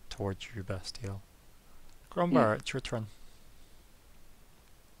towards you, Bastiel. Crumbar, it's your turn.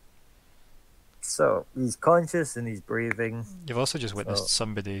 So he's conscious and he's breathing. You've also just witnessed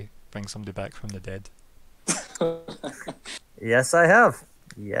somebody bring somebody back from the dead. Yes, I have.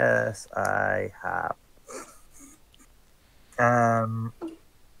 Yes, I have.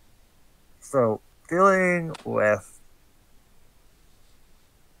 So dealing with.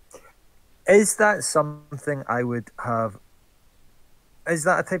 Is that something I would have? Is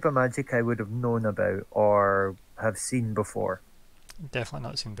that a type of magic I would have known about or have seen before? Definitely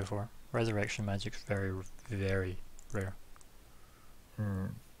not seen before. Resurrection magic's very, very rare.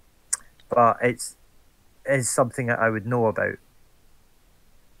 But it's something that I would know about.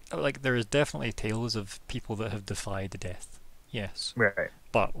 Like, there is definitely tales of people that have defied death. Yes. Right.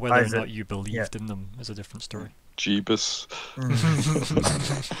 But whether or As not it- you believed in them is a different story. Jeebus.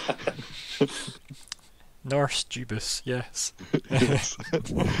 Norse Jeebus, yes.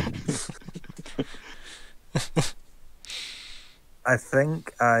 I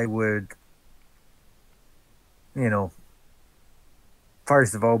think I would,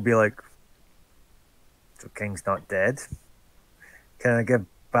 first of all be like, so King's not dead. Can I give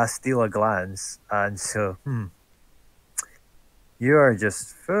Bastiel a glance? And so, you are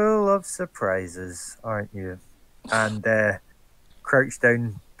just full of surprises, aren't you? And crouch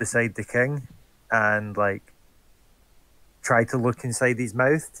down beside the king and like try to look inside his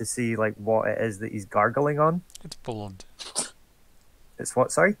mouth to see like what it is that he's gargling on. It's blood. It's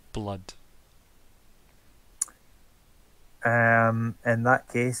what? Sorry. Blood. In that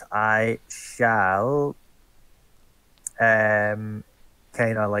case, I shall kind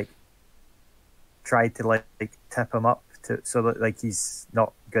of like try to like tip him up so that like he's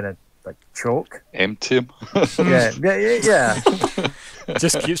not gonna like choke. Empty him. Yeah.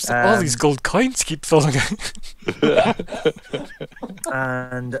 Just keeps all these gold coins keep falling out.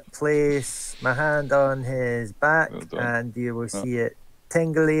 And place my hand on his back, Well done. and you will see it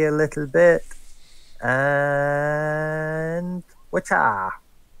tingly a little bit. And whatcha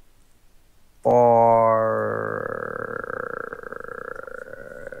for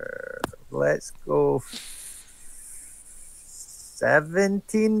let's go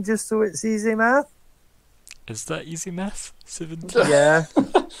 17, just so it's easy math. Is that easy math? 17? Yeah.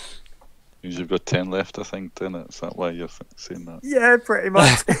 You've got 10 left, I think, then. Is that why you're saying that? Yeah, pretty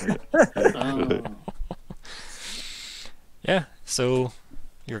much. Oh. Yeah, so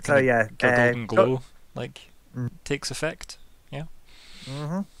your So, kind yeah, of your golden glow Mm. takes effect, yeah.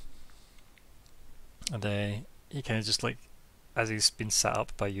 Mm-hmm. And he kind of just like, as he's been sat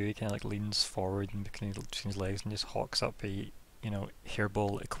up by you, he kind of like leans forward and between his legs and just hawks up a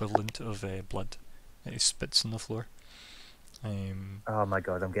hairball equivalent of blood that he spits on the floor. Oh my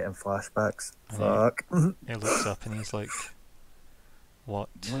god, I'm getting flashbacks. And Fuck. He looks up and he's like, "What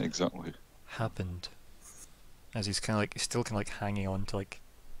Not exactly. happened?" As he's kind of like still kind of like hanging on to like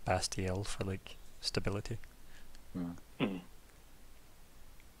Bastiel for like stability.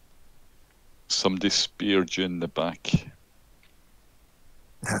 Somebody speared you in the back.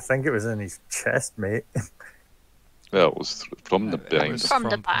 I think it was in his chest, mate. Well, it was from the It behind. was From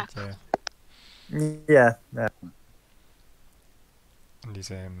the back. yeah. Yeah. And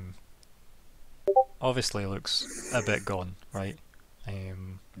he's obviously looks a bit gone, right?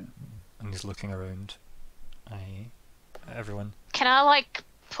 And he's looking around. Everyone. Can I like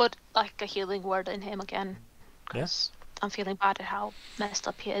put like a healing word in him again? Yes. I'm feeling bad at how messed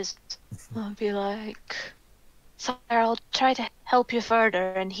up he is. I'll be like, "Sir, I'll try to help you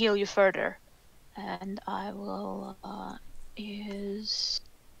further and heal you further, and I will use."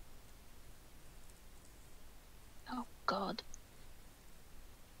 Oh God.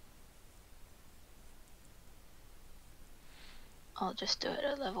 I'll just do it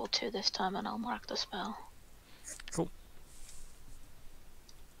at level 2 this time, and I'll mark the spell. Cool.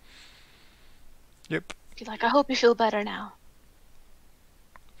 Yep. Be like, I hope you feel better now.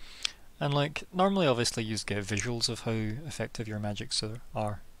 And like normally, obviously, you get visuals of how effective your magics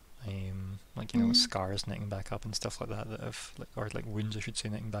are. Like scars knitting back up and stuff like that have or wounds, I should say,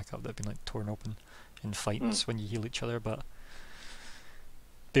 knitting back up that have been like torn open in fights when you heal each other. But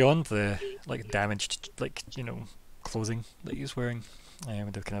beyond the like damaged clothing that he's wearing,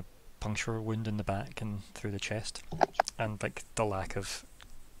 with the kind of puncture wound in the back and through the chest, and like the lack of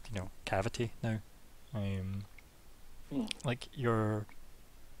cavity now, like you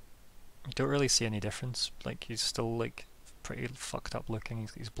don't really see any difference. Like he's still like pretty fucked up looking.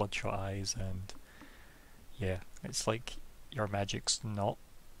 He's got these bloodshot eyes, and yeah, it's like your magic's not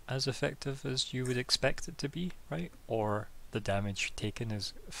as effective as you would expect it to be, right? Or the damage taken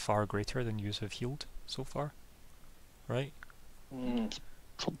is far greater than you have healed so far, right?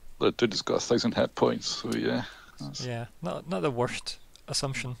 The dude has got 1,000 hit points, so yeah. Yeah, not the worst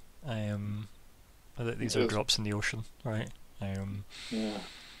assumption. That these are drops in the ocean, right? Yeah.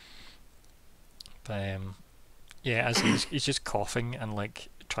 But yeah, as he's just coughing and like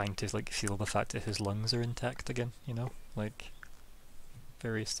trying to like feel the fact that his lungs are intact again, like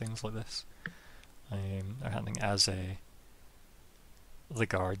various things like this are happening as the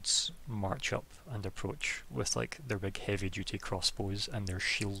guards march up and approach with like their big heavy duty crossbows and their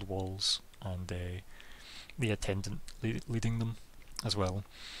shield walls, and the attendant leading them as well,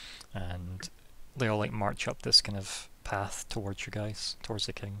 and they all like march up this kind of path towards you guys, towards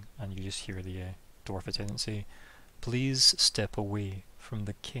the king, and you just hear the dwarf attendant say, "Please step away from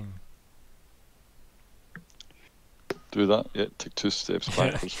the king." Do that, yeah, take 2 steps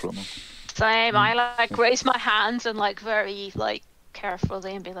backwards from him. Same. I like raise my hands and like very like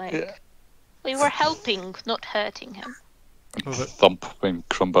carefully and be like, "We were helping, not hurting him." Thump when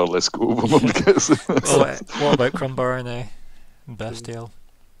Crumbar lets go of him, I guess. What about Crumbar and Bastiel?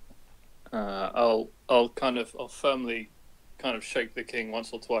 I'll firmly kind of shake the king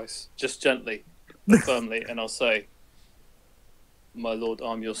once or twice, just gently but firmly, and I'll say, "My lord,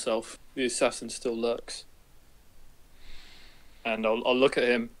 arm yourself. The assassin still lurks." And I'll look at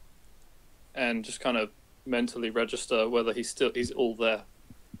him and just kind of mentally register whether he's all there,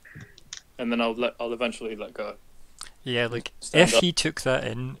 and then I'll eventually let go. Yeah, like, Stand if up. he took that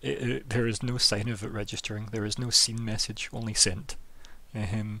in, there is no sign of it registering. There is no seen message, only sent.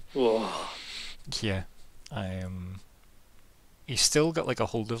 Whoa. Yeah. He's still got, like, a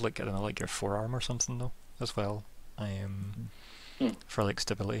hold of, like, I don't know, like, your forearm or something, though, as well. For, like,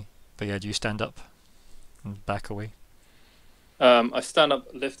 stability. But yeah, do you stand up and back away? I stand up,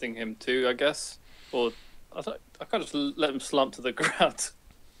 lifting him too, I guess. Or I can't just let him slump to the ground.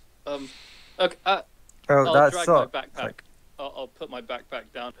 Okay, I'll drag my backpack. I'll put my backpack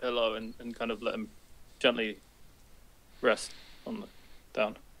down pillow and kind of let him gently rest on the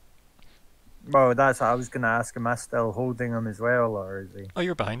down. Well, that's what I was going to ask. Am I still holding him as well, or is he? Oh,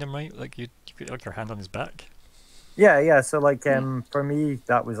 you're behind him, right? Like, you put, like, your hand on his back? Yeah. So, like, for me,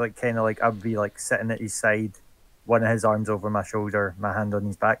 that was, like, kind of like I'd be, like, sitting at his side, one of his arms over my shoulder, my hand on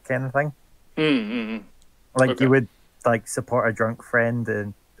his back kind of thing. Like, Okay. you would, like, support a drunk friend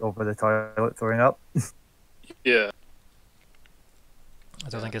and over the toilet throwing up. Yeah. I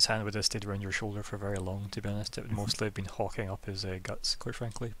don't think his hand would have stayed around your shoulder for very long, to be honest. It would mostly have been hawking up his guts, quite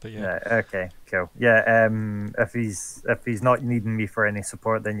frankly. But yeah. Okay, cool. Yeah, if he's not needing me for any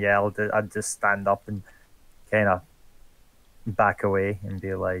support, then yeah, I'd just stand up and kind of back away and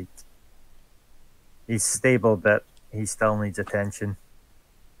be like, he's stable, but he still needs attention.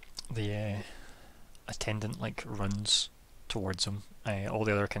 The attendant, like, runs towards him. All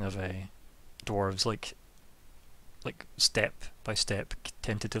the other kind of dwarves, like step by step,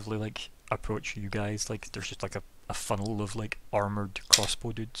 tentatively, like, approach you guys. Like, there's just, like, a funnel of, like, armoured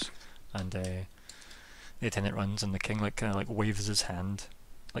crossbow dudes. And the attendant runs, and the king, like, kind of, like, waves his hand,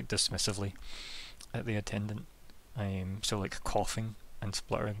 like, dismissively at the attendant. So, like, coughing and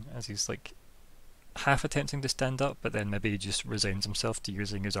spluttering as he's, like, half attempting to stand up, but then maybe he just resigns himself to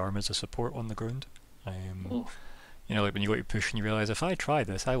using his arm as a support on the ground. You know, like when you go to push and you realise, if I try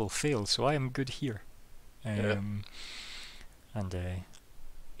this, I will fail, so I am good here. And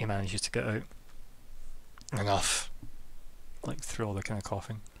he manages to get out enough, like, through all the kind of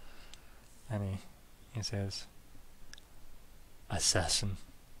coughing, and he says, "Assassin."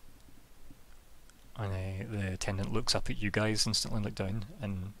 And the attendant looks up at you guys, instantly look down,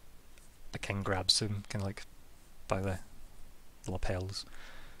 and the king grabs him, kind of like by the lapels,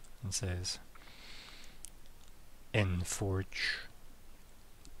 and says, "In Forge,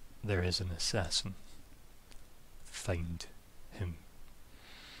 there is an assassin. Find him."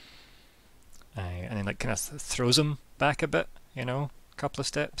 And then, like, kind of throws him back a bit, you know, a couple of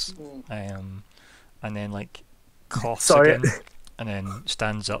steps, and then, like, coughs again, and then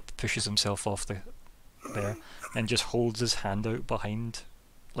stands up, pushes himself off there, and just holds his hand out behind,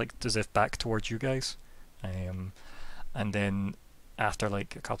 like, as if back towards you guys, and then after,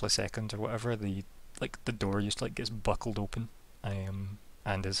 like, a couple of seconds or whatever, the door just, like, gets buckled open,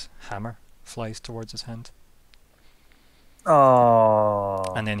 and his hammer flies towards his hand.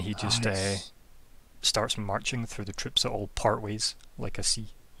 Oh. And then he just starts marching through the troops that all part ways, like a sea,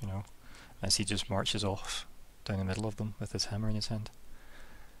 you know, as he just marches off down the middle of them with his hammer in his hand.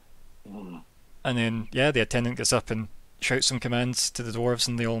 And then, yeah, the attendant gets up and shouts some commands to the dwarves,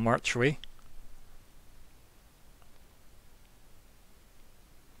 and they all march away.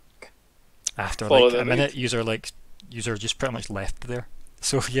 After, like, a minute, user just pretty much left there.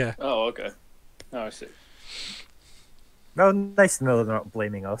 So, yeah. Oh, okay. Oh, I see. Well, nice to know they're not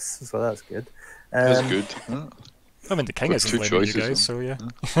blaming us, so that's good. That's good. I mean, the king isn't blaming you guys, so yeah.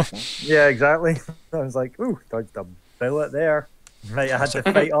 Yeah, exactly. I was like, ooh, dodged a bullet there. Right, I had to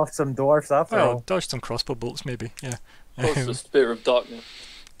fight off some dwarfs after all. Dodged some crossbow bolts, maybe, yeah. What's the spear of darkness?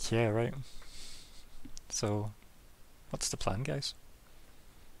 Yeah, right. So, what's the plan, guys?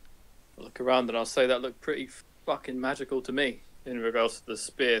 I'll look around and I'll say that looked pretty fucking magical to me in regards to the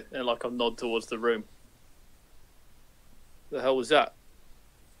spear, and like I'll nod towards the room. The hell was that?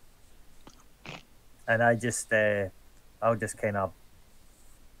 And I just, I'll just kind of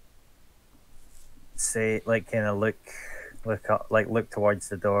say, like, kind of look up, like, look towards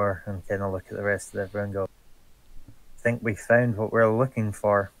the door and kind of look at the rest of everyone and go, I think we found what we're looking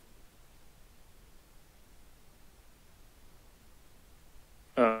for.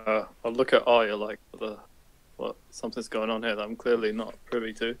 I'll look at Arya like, what? Something's going on here that I'm clearly not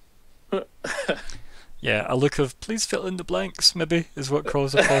privy to. Yeah, a look of "please fill in the blanks," maybe, is what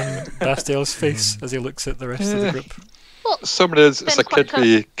crawls upon Bastiel's face as he looks at the rest of the group. Well, Somebody is, it's a kid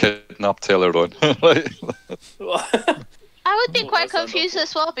we kidnapped Taylor on. Like, I would be quite that sounds confused awful.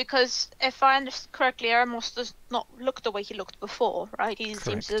 as well, because if I understand correctly, Amos does not look the way he looked before, right? He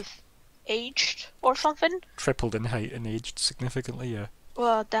seems to have aged or something. Tripled in height and aged significantly, yeah.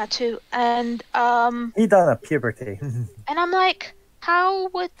 Well, that too. And He done a puberty. and I'm like, how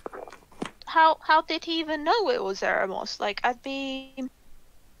how did he even know it was Eremos? Like, I'd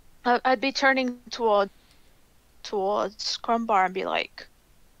be turning towards Crumbar and be like,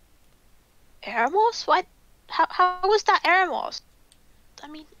 Eremos? What? How was that Eremos? I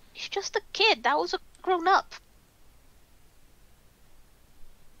mean, he's just a kid. That was a grown up.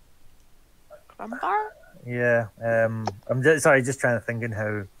 Crumbar? Yeah. I'm just trying to think in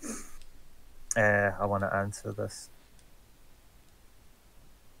how I want to answer this.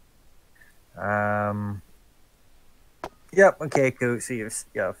 Yep. Okay. Cool. So you've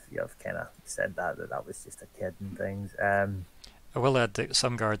kind of said that was just a kid and things. I will add that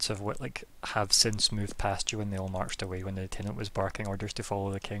some guards have since moved past you and they all marched away when the lieutenant was barking orders to follow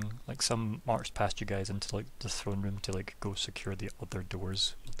the king. Like, some marched past you guys into like the throne room to like go secure the other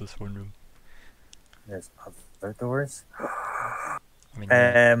doors of the throne room. There's other doors. I mean,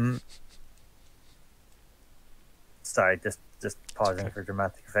 Sorry, just pausing okay. for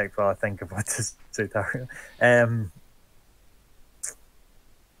dramatic effect while I think of what to say to Arya.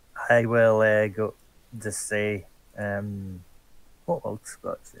 I will go just say, what will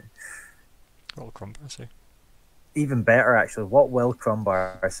Scott say? What will Crumbar say? Even better, actually. What will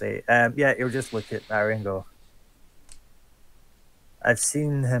Crumbar say? Yeah, he'll just look at Arya and go, I've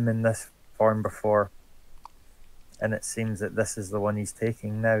seen him in this form before, and it seems that this is the one he's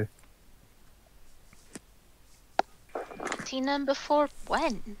taking now. Seen him before?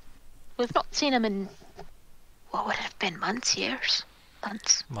 When? We've not seen him in, what would it have been, months, years?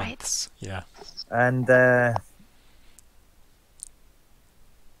 Months, right? Months, yeah. And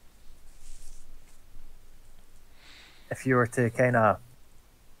if you were to kind of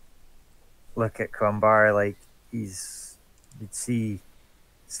look at Crumbar, like, you'd see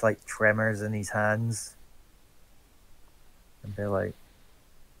slight tremors in his hands and be like,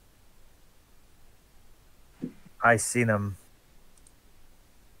 I seen him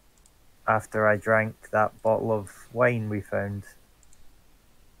after I drank that bottle of wine we found.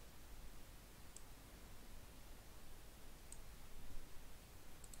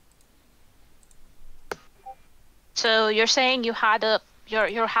 So you're saying you had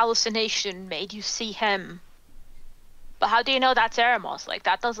your hallucination made you see him, but how do you know that's Eremos? Like,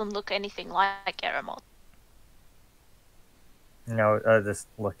 that doesn't look anything like Eremos. No, I'll just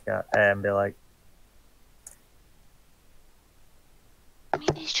look at it and be like, I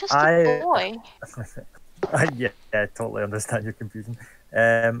mean, he's just a boy. yeah, I totally understand your confusion.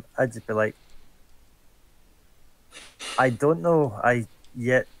 I'd just be like, I don't know. I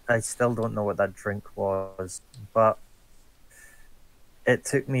still don't know what that drink was, but it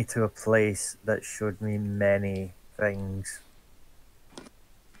took me to a place that showed me many things.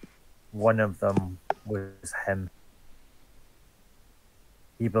 One of them was him.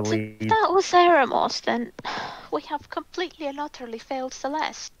 He believed If that was Eremos, then we have completely and utterly failed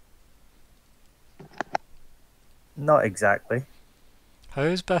Celeste. Not exactly. How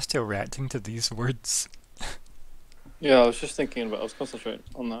is Bastiel reacting to these words? Yeah, I was just thinking about. I was concentrating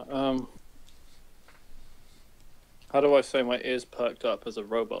on that. How do I say my ears perked up as a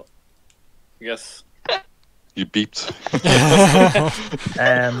robot? I guess. You beeped.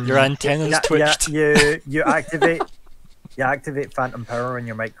 Your antennas twitched. Yeah, you activate. You activate phantom power on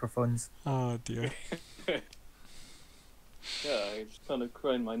your microphones. Oh dear. Yeah, I just kind of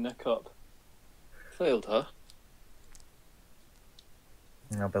craned my neck up. Failed, huh?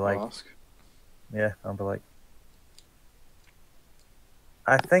 And I'll be like, Ask. yeah, I'll be like,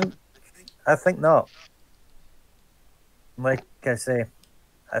 I think not. Like I say,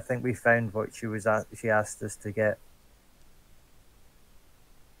 I think we found what she asked us to get.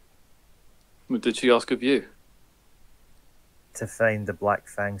 What did she ask of you? To find the Black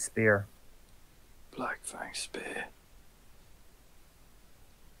Fang spear. Black Fang spear.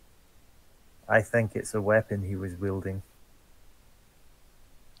 I think it's a weapon he was wielding.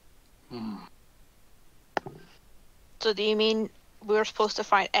 So do you mean we're supposed to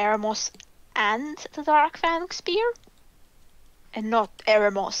find Eremos and the Dark Fang Spear? And not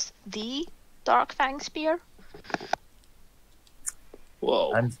Eremos, the Dark Fang Spear?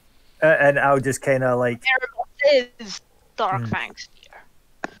 Whoa. And I'll just kind of like... Eremos is Dark Fang Spear.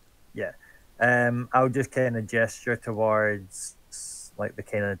 Yeah. I'll just kind of gesture towards like the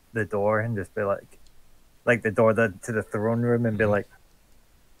kind of the door and just be like the door to the throne room and be like,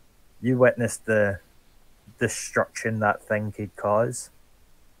 you witnessed the destruction that thing could cause.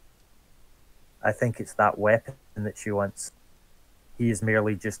 I think it's that weapon that she wants. He is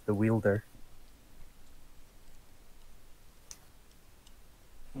merely just the wielder.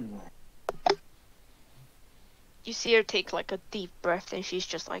 You see her take like a deep breath and she's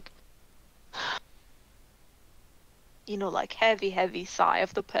just like, like heavy sigh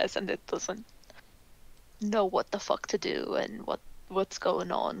of the person that doesn't know what the fuck to do and what's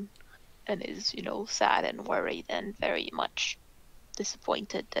going on, and is sad and worried and very much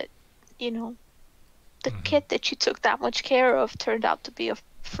disappointed that the kid that you took that much care of turned out to be a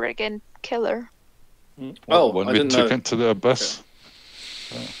friggin' killer. When I we didn't took know. into the abyss.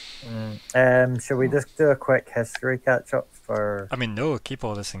 Shall we just do a quick history catch up for? I mean, no, keep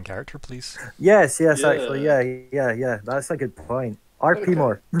all this in character, please. Yes, Yeah. actually, yeah. That's a good point. RP Okay.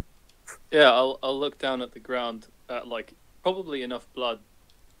 more. Yeah, I'll look down at the ground at probably enough blood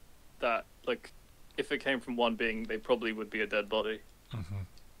that if it came from one being, they probably would be a dead body. Mm-hmm.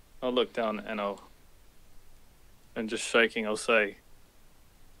 I'll look down and just shaking, I'll say,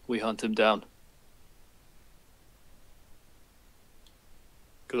 "We hunt him down."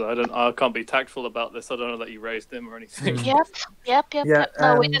 Because I can't be tactful about this. I don't know that you raised him or anything. Yep. Yeah,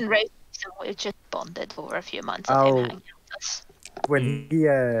 No, we didn't raise him, so we just bonded over a few months of him hanging out with us. When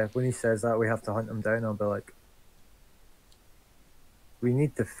he says that we have to hunt him down, I'll be like, we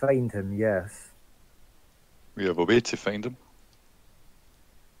need to find him. Yes. We have a way to find him.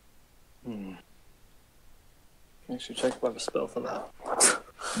 Actually, check if I have a spell for that.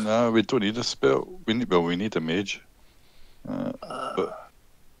 No, we don't need a spell. We need a mage. But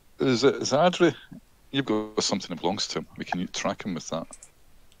is it Adrienne? You've got something that belongs to him. We can track him with that.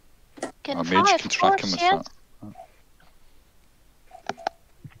 A mage can track him with that.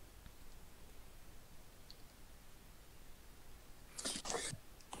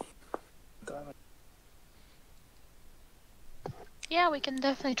 Yeah, we can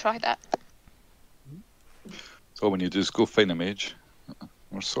definitely try that. So all we need to do is go find a mage.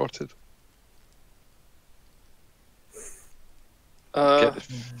 We're sorted. Get the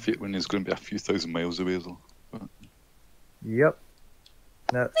fit when he's going to be a few thousand miles away, though. Yep.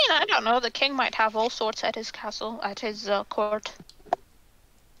 No. I don't know. The king might have all sorts at his castle, at his court.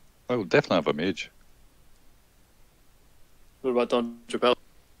 I will definitely have a mage. What about Don Jabel?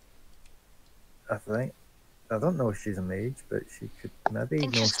 I don't know if she's a mage, but she could maybe I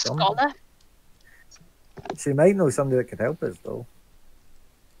think know she's a something. scholar. She might know somebody that could help us, though.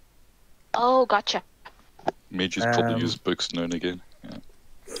 Oh, gotcha. Mages probably use books now and again. Yeah.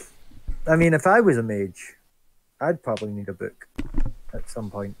 I mean, if I was a mage, I'd probably need a book at some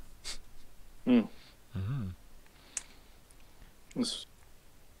point. Let's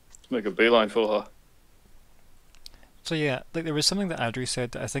make a beeline for her. So yeah, there was something that Adri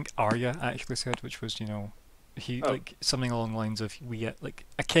said that I think Arya actually said, which was, something along the lines of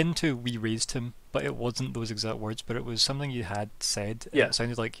akin to we raised him, but it wasn't those exact words, but it was something you had said. Yeah. It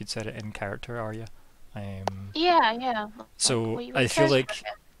sounded like you'd said it in character, Arya. Yeah. So we I feel cared like, for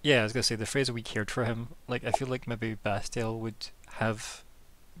him. I was gonna say the phrase "we cared for him." I feel like maybe Bastiel would have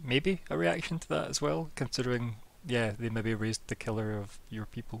maybe a reaction to that as well, considering they maybe raised the killer of your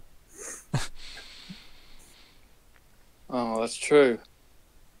people. Oh, that's true.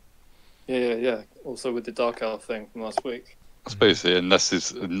 Yeah. Also with the Dark Elf thing from last week. I was about to say, and this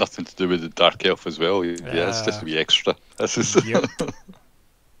is nothing to do with the Dark Elf as well. Yeah, it's just to be extra. This is.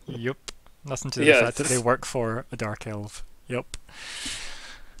 Yep. Nothing to do with the fact that they work for a Dark Elf. Yep.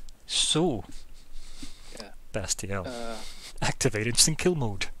 So, Bastiel. Activate instant kill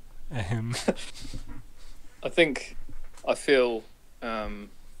mode. I feel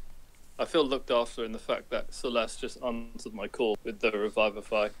looked after in the fact that Celeste just answered my call with the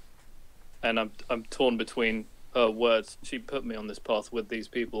Revivify, and I'm torn between her words. She put me on this path with these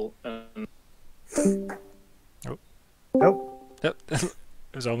people, and Nope. Yep.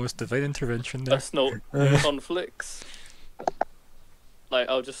 It was almost divine intervention there. personal conflicts.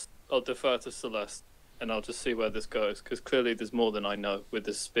 I'll defer to Celeste, and I'll just see where this goes, because clearly there's more than I know with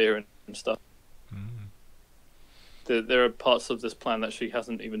this spear and stuff. There are parts of this plan that she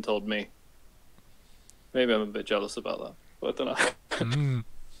hasn't even told me. Maybe I'm a bit jealous about that, but I don't know.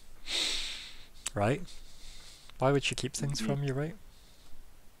 Right? Why would she keep things from you, right?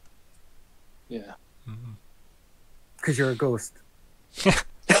 Yeah. Because you're a ghost.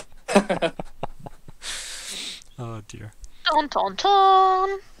 Oh dear. Dun.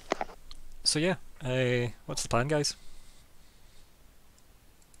 So what's the plan, guys?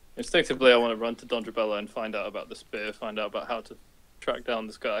 Instinctively, I want to run to Dondrabella and find out about the spear, find out about how to track down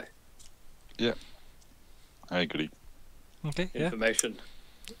this guy. Yeah, I agree. Okay, Information.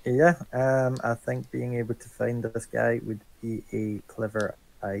 Yeah, I think being able to find this guy would be a clever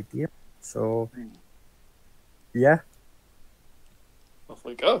idea. So, yeah. Off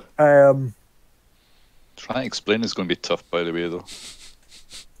we go. Trying to explain is going to be tough, by the way, though.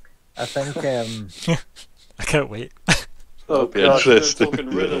 I think I can't wait. Oh, be God, interesting. talking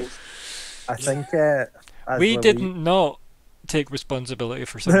riddles. I think We we're didn't not take responsibility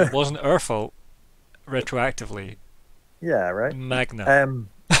for something that wasn't our fault retroactively. Yeah, right. Magna.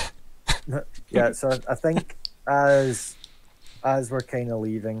 Yeah, so I think as we're kind of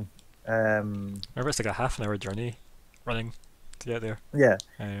leaving, Remember, it's like a half an hour journey running to get there. yeah,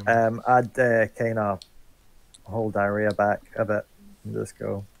 Um, I'd kind of hold Arya back a bit and just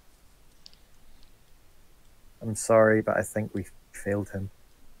go, I'm sorry, but I think we failed him.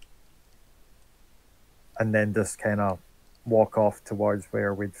 And then just kind of walk off towards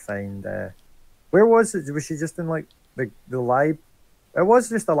where we'd find. Where was it? Was she just in like the lib? It was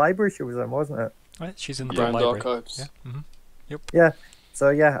just the library she was in, wasn't it? right, she's in the Grand library. Archives. Yeah. Yep. Yeah. So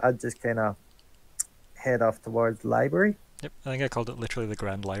yeah, I'd just kind of head off towards the library. Yep. I think I called it literally the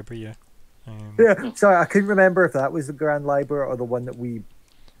Grand Library. Yeah. Yeah. Sorry, I couldn't remember if that was the Grand Library or the one that we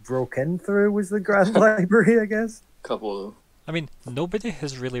broke in through was the Grand Library. I guess. Couple of them. I mean, nobody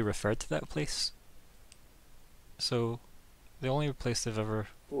has really referred to that place. So, the only place they've ever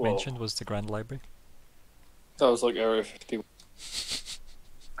mentioned was the Grand Library. That was like Area 51.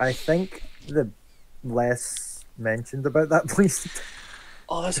 I think the less mentioned about that place.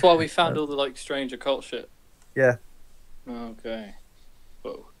 Oh, that's why we found all the like strange occult shit. Yeah. Okay.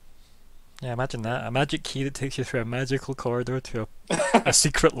 Whoa. Yeah, imagine that. A magic key that takes you through a magical corridor to a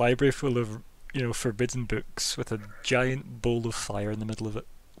secret library full of, forbidden books with a giant bowl of fire in the middle of it.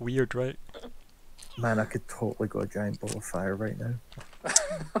 Weird, right? Man, I could totally go a giant bowl of fire right now.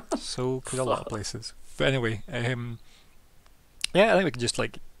 So could a lot of places. But anyway, yeah, I think we can just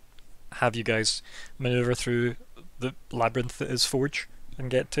have you guys maneuver through the labyrinth that is Forge and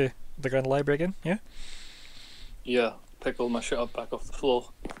get to the Grand Library again. Yeah. Yeah. Pick all my shit up back off the floor.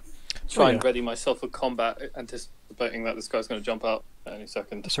 Try and ready myself for combat, anticipating that this guy's going to jump out at any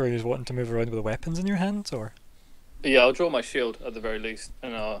second. Sorry, you're wanting to move around with weapons in your hands, or? Yeah, I'll draw my shield at the very least,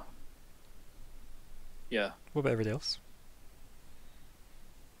 and yeah. What about everybody else?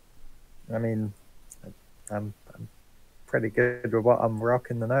 I mean, I'm pretty good with what I'm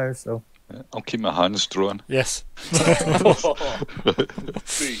rocking now, so. Yeah, I'll keep my hands drawn. Yes.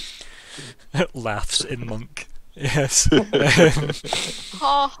 See. Laughs in monk. Yes.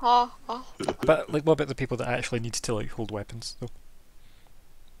 Ha ha ha. But what about the people that actually need to hold weapons though?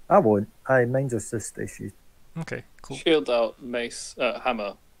 I won't. Mine's just issues. Okay, cool. Shield out, mace,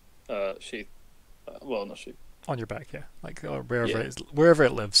 hammer, sheath. Well, not sheath. On your back, yeah. Or wherever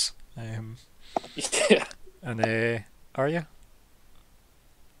it lives. Yeah. And Arya?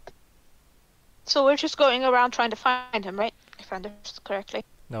 So we're just going around trying to find him, right? If I understood correctly.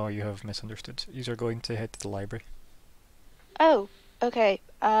 No, you have misunderstood. You are going to head to the library. Oh, okay.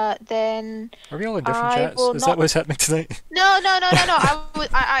 Then. Are we all in different chats? will Is not- that what's happening tonight? No.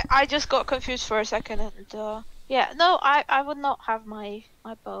 I just got confused for a second, and yeah, no, I would not have my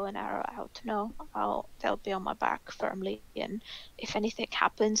bow and arrow out. No, they'll be on my back firmly, and if anything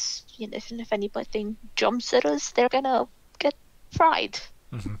happens, if anybody jumps at us, they're gonna get fried.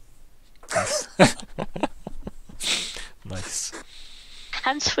 Mm-hmm. Nice.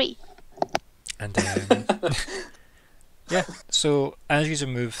 Hands free. And yeah, so as you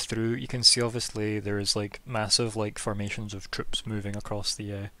move through, you can see obviously there is massive formations of troops moving across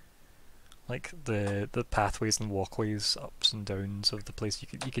the the pathways and walkways, ups and downs of the place.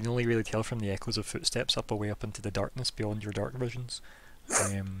 You can only really tell from the echoes of footsteps up into the darkness beyond your dark visions,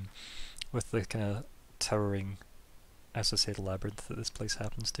 with the kind of towering, as I said, labyrinth that this place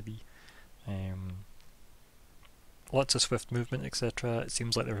happens to be. Lots of swift movement, etc. It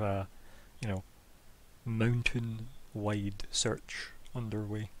seems like there's a, mountain-wide search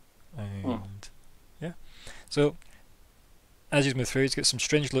underway, and yeah. So as you move through, you get some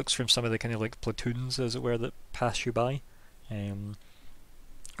strange looks from some of the kind of platoons, as it were, that pass you by. A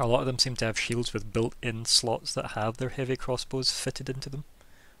lot of them seem to have shields with built-in slots that have their heavy crossbows fitted into them.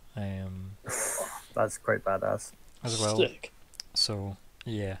 That's quite badass. As well. Sick. So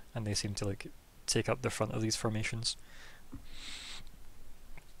yeah, and they seem to take up the front of these formations.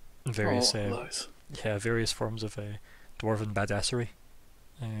 Various nice. various forms of dwarven badassery.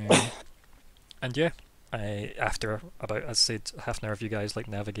 And yeah, after about, as I said, half an hour of you guys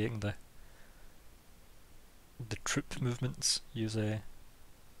navigating the troop movements, you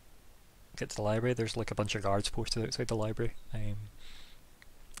get to the library. There's a bunch of guards posted outside the library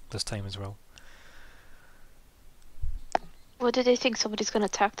this time as well. What do they think? Somebody's gonna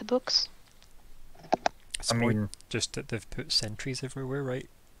attack the books? It's just that they've put sentries everywhere, right?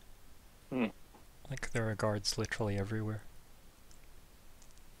 There are guards literally everywhere.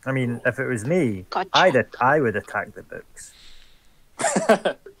 I mean, if it was me, Gotcha. I would attack the books.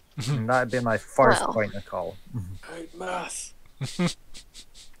 And that'd be my first point of call. Great math.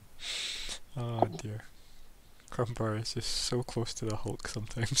 Oh dear. Crumbar is just so close to the Hulk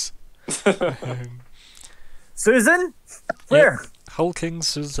sometimes. Susan? Where? Hulking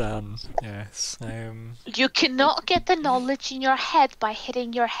Suzanne, yes. You cannot get the knowledge in your head by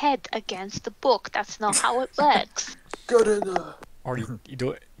hitting your head against the book. That's not how it works. Got in there. Or you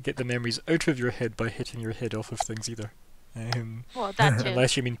don't get the memories out of your head by hitting your head off of things either. Well, that too.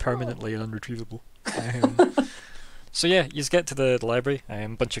 Unless you mean permanently and unretrievable. So yeah, you just get to the library,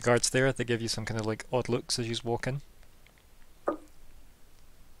 bunch of guards there, they give you some kind of like odd looks as you walk in.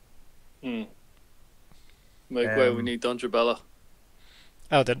 Make way, we need Dondrabella.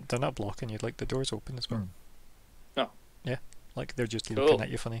 Oh, they're not blocking you, like the door's open as well. Oh. Yeah, like they're just Cool. looking at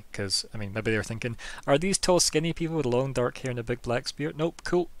you funny, because, I mean, maybe they're thinking, are these tall skinny people with long dark hair and a big black spear? Nope,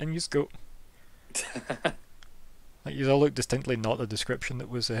 cool, and you just go. Like, you all look distinctly not the description that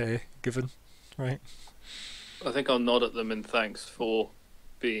was given, right? I think I'll nod at them in thanks for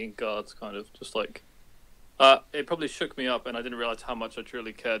being guards, kind of. Just like... it probably shook me up, and I didn't realise how much I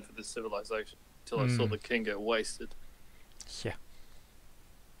truly cared for this civilization until I saw the king get wasted. Yeah.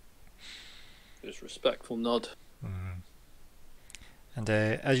 Just respectful nod. And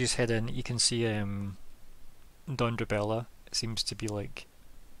as you head in, you can see Dondrabella seems to be like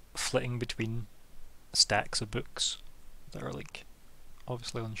flitting between stacks of books that are like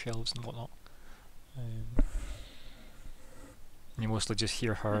obviously on shelves and whatnot. You mostly just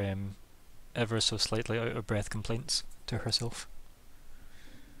hear her ever so slightly out of breath complaints to herself.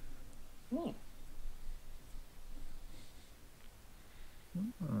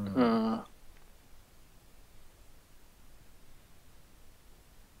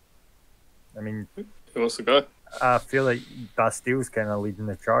 I mean, Who wants to go? I feel like Bastiel's kind of leading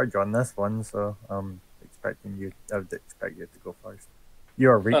the charge on this one, so I would expect you to go first.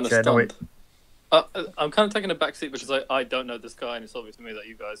 You're reach anyway. I'm kind of taking a back seat because I don't know this guy, and it's obvious to me that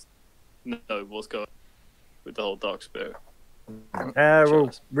you guys know what's going on with the whole Dark Spirit.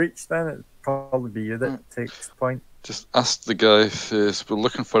 We'll reach then. It'll probably be you that takes point. Just ask the guy if we're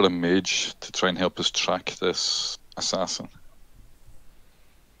looking for a mage to try and help us track this assassin.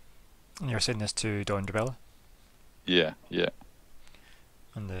 And you're saying this to Dondrabella? Yeah.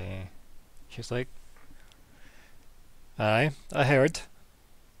 And she's like, aye, I heard.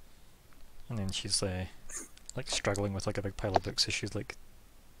 And then she's like struggling with like a big pile of books, so she's like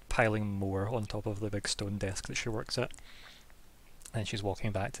piling more on top of the big stone desk that she works at. And she's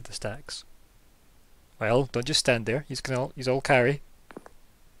walking back to the stacks. Well, don't just stand there. He's all carry.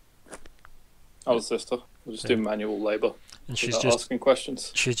 I'll assist her. We'll just do manual labour. And she's just just asking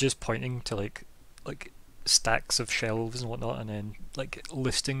questions. She's just pointing to like stacks of shelves and whatnot, and then like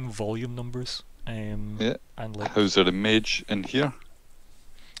listing volume numbers. Yeah. And like, how's there a mage in here?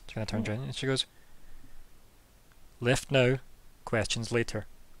 she's gonna turn around and she goes, "Left now, questions later."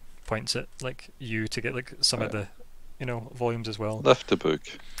 Points at like you to get like some of the volumes as well. Left a book.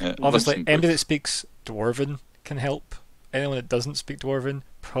 Yeah, Obviously, listen anybody that books. speaks Dwarven can help. Anyone that doesn't speak Dwarven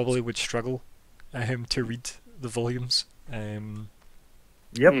probably would struggle to read the volumes.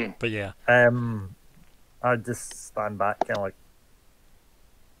 Yep. But yeah. I just stand back kind of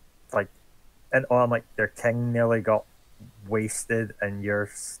like, and I'm like, their king nearly got wasted, and you're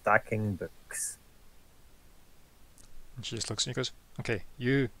stacking books. And she just looks at you and goes, "Okay,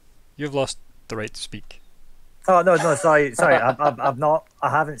 you've lost the right to speak." Oh no, sorry. I've not. I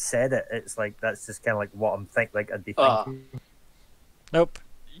haven't said it. It's like that's just kind of like what I'm thinking. Like I'd be thinking. Nope,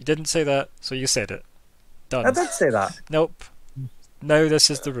 you didn't say that, so you said it. Done. I did say that. Nope. Now this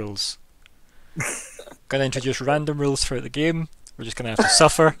is the rules. Gonna introduce random rules throughout the game. We're just gonna have to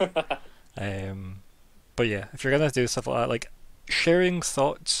suffer. But yeah, if you're gonna do stuff like that, like sharing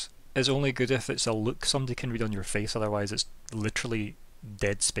thoughts is only good if it's a look somebody can read on your face. Otherwise, it's literally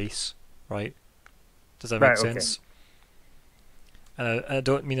dead space, right? Does that make sense? And I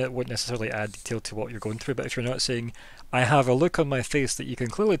don't mean it won't necessarily add detail to what you're going through, but if you're not saying, I have a look on my face that you can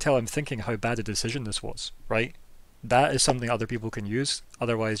clearly tell I'm thinking how bad a decision this was, right? That is something other people can use.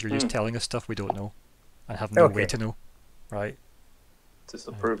 Otherwise, you're just telling us stuff we don't know and have no way to know, right?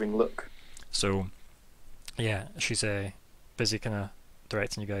 Disapproving look. So, yeah, she's busy kind of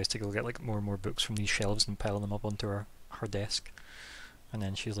directing you guys to go get like more and more books from these shelves and piling them up onto her desk. And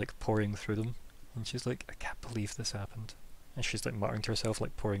then she's like pouring through them. And she's like, I can't believe this happened. And she's like muttering to herself,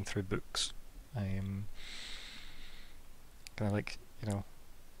 like pouring through books. Kind of like,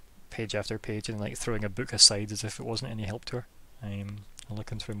 page after page, and like throwing a book aside as if it wasn't any help to her. And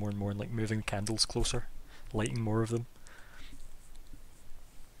looking through more and more and like moving candles closer, lighting more of them.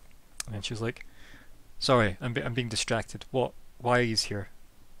 And then she's like, sorry, I'm being distracted. What? Why are you here?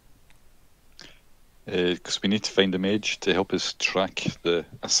 Because we need to find a mage to help us track the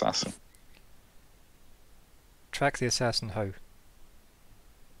assassin. track the assassin how?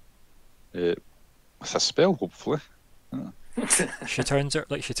 With a spell, hopefully. She turns her,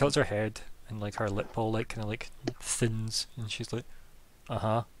 like, she tilts her head, and like her lip all like kind of like thins, and she's like,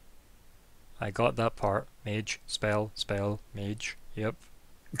 "Uh-huh. I got that part. Mage, spell, mage. Yep."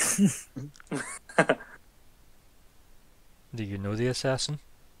 Do you know the assassin?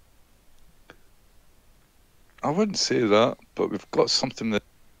 I wouldn't say that, but we've got something that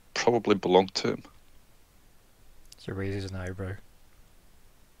probably belonged to him. She raises an eyebrow.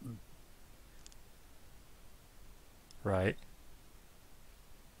 Right.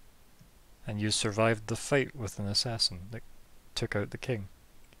 And you survived the fight with an assassin that took out the king.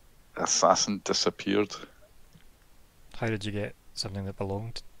 Assassin disappeared. How did you get something that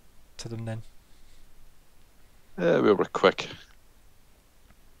belonged to them then? We were quick.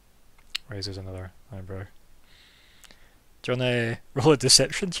 Raises another eyebrow. Do you want to roll a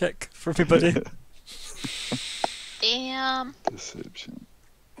deception check for me, buddy? Damn. Deception.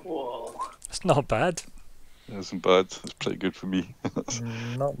 Whoa. It's not bad. It isn't bad. It's pretty good for me.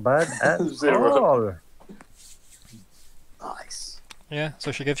 Not bad at 0. all. Nice. Yeah,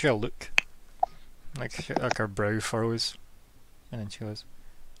 so she gives you a look. Like her brow furrows. And then she goes,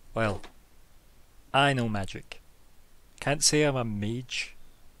 "Well, I know magic. Can't say I'm a mage,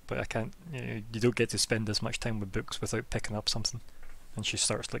 but I can't. You don't get to spend this much time with books without picking up something." And she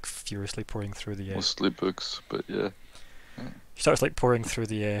starts like furiously pouring through the. Mostly books, but yeah. She starts like pouring through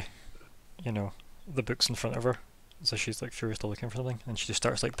the, the books in front of her. So she's like furiously looking for something, and she just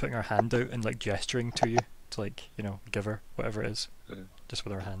starts like putting her hand out and like gesturing to you to like give her whatever it is, just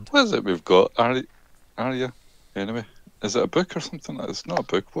with her hand. What is it we've got? Arya? Anyway, is it a book or something? It's not a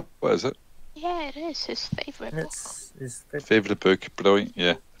book. What is it? Yeah, it is his favorite book. It's his Favourite book. Brilliant,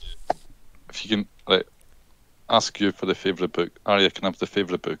 yeah. If you can, ask you for the favourite book. Arya can have the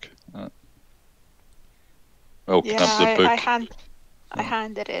favourite book. Can have the book. I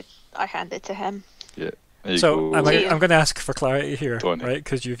handed it to him. Yeah. There you So go. I'm going to ask for clarity here, Go on, right?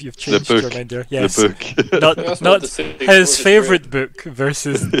 Because you've changed book. your mind there. Yes, The book. not the same. his favourite book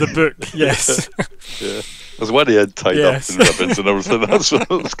versus the book. Yes. Yeah. There's one he had tied Yes. up in ribbons and everything. That's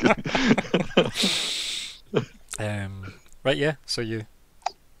what I was going. Right. Yeah. So you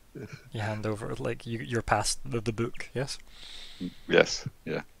hand over like you're past the book. Yes. Yes.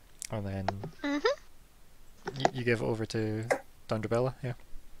 Yeah. And then Mhm. you give it over to Dunderbella. Yeah.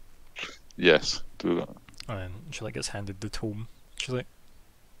 Yes. Do that. And then she like gets handed the tome. She's like,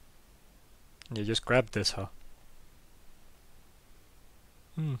 "You just grabbed this, huh?"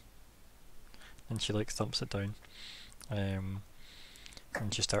 And she like thumps it down, and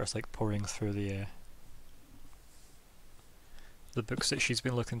she starts like pouring through the books that she's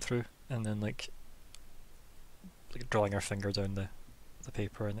been looking through, and then like drawing her finger down the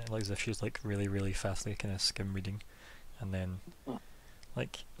paper, and like as if she's like really fastly kind of skim reading, and then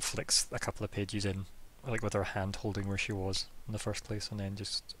like flicks a couple of pages in, like with her hand holding where she was in the first place, and then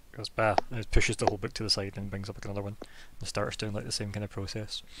just goes bah, and it pushes the whole book to the side and brings up like another one, and starts doing like the same kind of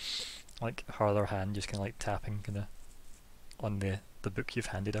process, like her other hand just kind of like tapping kind of on the book you've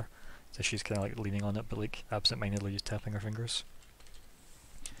handed her, so she's kind of like leaning on it but like absent-mindedly just tapping her fingers,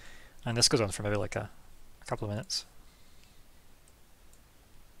 and this goes on for maybe like a couple of minutes.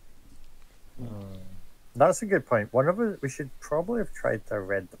 That's a good point. One of us, we should probably have tried to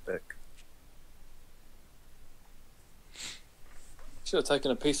read the book. Should have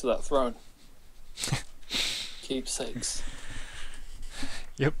taken a piece of that throne. Keepsakes.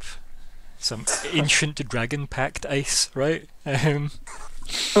 Yep. Some ancient dragon packed ice, right?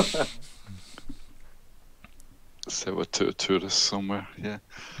 So we're to a tourist somewhere, yeah.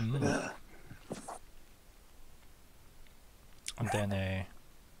 Yeah. And then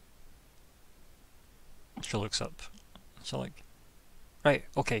she looks up. She's like, "Right,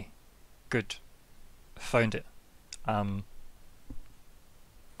 okay, good, found it." And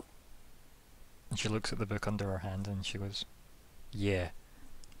she looks at the book under her hand and she goes, "Yeah.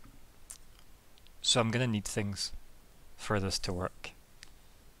 So I'm gonna need things for this to work.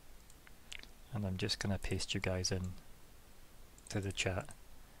 And I'm just gonna paste you guys in to the chat.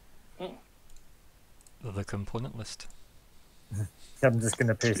 The component list." I'm just going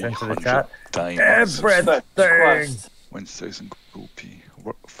to paste into the chat. Diamonds. Everything! 1,000 gold P.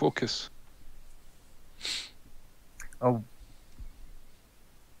 Focus. Oh,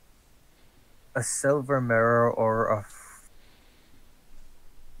 a silver mirror or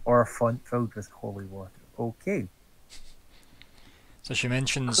a font filled with holy water. Okay. So she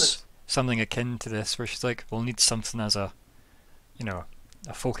mentions something akin to this, where she's like, "We'll need something as a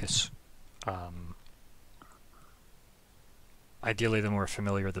focus. Ideally, the more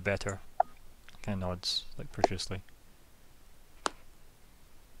familiar, the better. Kind of nods, like profusely.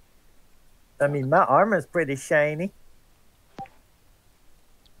 I mean, my armor's pretty shiny.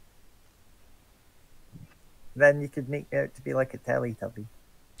 Then you could make me out to be like a Teletubby.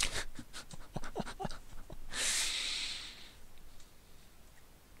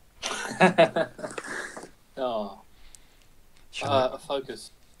 Oh. Should I-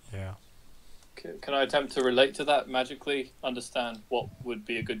 Focus. Yeah. Can I attempt to relate to that magically? Understand what would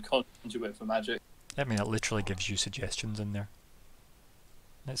be a good conduit for magic? I mean, it literally gives you suggestions in there.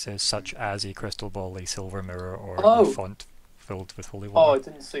 It says such as a crystal ball, a silver mirror, or a font filled with holy Oh, water. I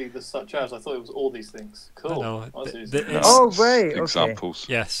didn't see the such as. I thought it was all these things. Cool. No, That's the- easy. the- it's- Oh, right. Okay. Examples.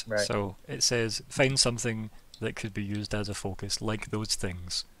 Yes, Right. so it says find something that could be used as a focus, like those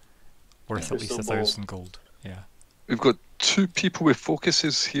things, worth at least Crystal ball. 1,000 gold. Yeah. We've got 2 people with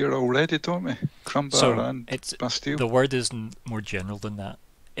focuses here already, don't we? Crumbar So and it's Bastiel. the word is more general than that.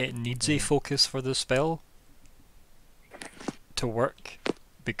 It needs a focus for the spell to work,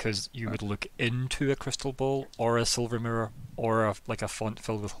 because you would look into a crystal ball or a silver mirror or like a font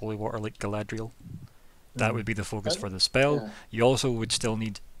filled with holy water like Galadriel. That would be the focus for the spell. Yeah. You also would still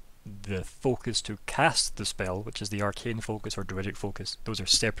need the focus to cast the spell, which is the arcane focus or druidic focus. Those are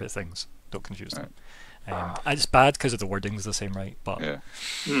separate things. Don't confuse them. It's bad because of the wording's the same, right? But Yeah.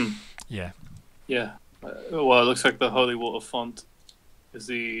 yeah. Yeah. Well, it looks like the holy water font is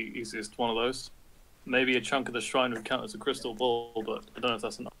the easiest one of those. Maybe a chunk of the shrine would count as a crystal ball, but I don't know if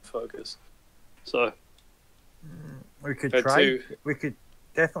that's enough focus. So, We could Head try. to- We could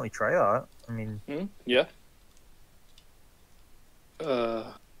definitely try that. I mean, yeah.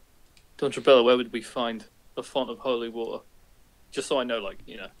 Don Trabella, where would we find a font of holy water? Just so I know, like,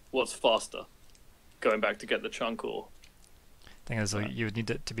 what's faster? Going back to get the chunk or... Thing is, like, you would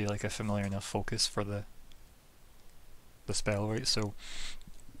need it to be like a familiar enough focus for the spell, right? So,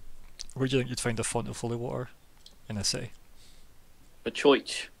 where do you think you'd find a font of holy water in a city? A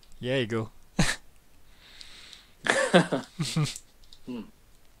choice. Yeah, you go.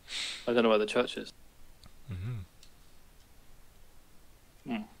 I don't know where the church is.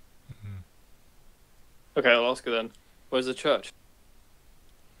 Okay, I'll ask her then. Where's the church?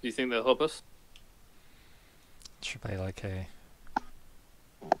 Do you think they'll help us? Should be like a...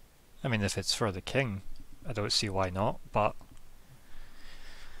 I mean, if it's for the king, I don't see why not, but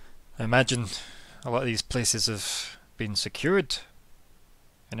I imagine a lot of these places have been secured.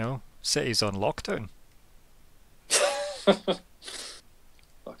 You know, cities on lockdown.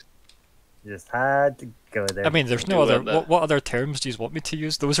 just had to go there. I mean, there's no You other... went there. What other terms do you want me to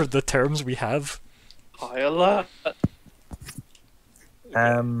use? Those are the terms we have. High alert!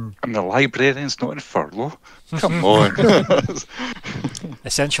 And the librarian's not in furlough. Come on.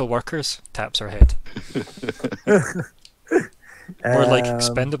 Essential workers, taps her head. More like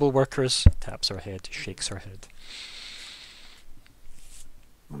expendable workers, taps her head, shakes her head.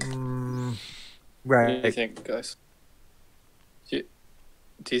 What do you Right. think, guys? Do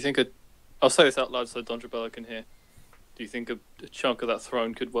you think I'll say this out loud so Don Trabella can hear. Do you think a chunk of that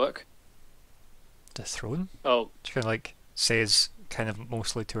throne could work? The throne? Oh, She kind of like says, kind of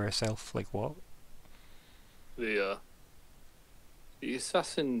mostly to herself, like what? the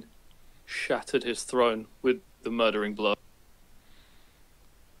assassin shattered his throne with the murdering blow.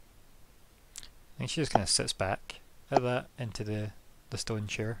 I think she just kind of sits back at that into the stone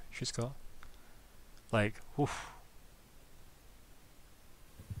chair she's got. Like, oof.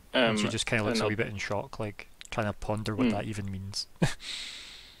 And she just kind of looks a wee bit in shock, like trying to ponder what that even means.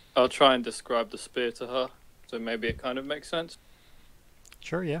 I'll try and describe the spear to her, so maybe it kind of makes sense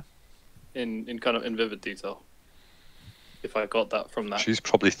Sure, yeah. in vivid detail. If I got that from that. She's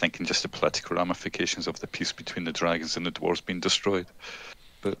probably thinking just the political ramifications of the peace between the dragons and the dwarves being destroyed.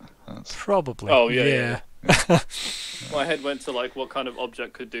 But that's... Probably. Oh, yeah. My head went to like what kind of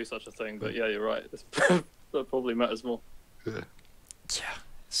object could do such a thing, but yeah, you're right. That probably matters more. Yeah.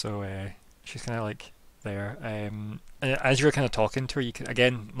 So she's kind of like there. And as you're kind of talking to her, you can,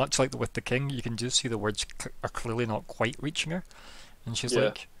 again, much like with the king, you can just see the words are clearly not quite reaching her. And she's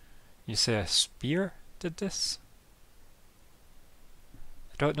like, "You say a spear did this?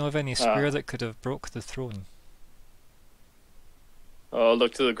 I don't know of any spear that could have broke the throne." I'll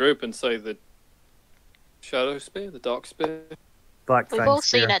look to the group and say the shadow spear, the dark spear, Black We've Fang all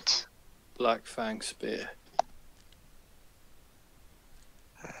spear. seen it. black fang spear.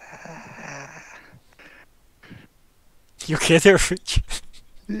 You okay there, Rich?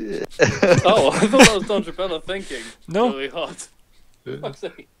 Oh, I thought that was Don Trabella thinking No. really hard. I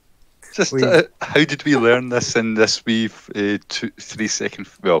see. Just We- how did we learn this in this wee 3 second,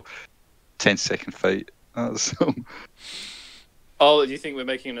 well, 10-second fight? That's Oh, do you think we're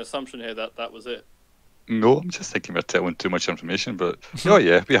making an assumption here that that was it? No, I'm just thinking we're telling too much information, but oh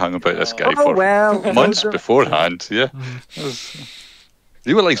yeah, we hung about this guy Oh for well, months no, beforehand. Yeah,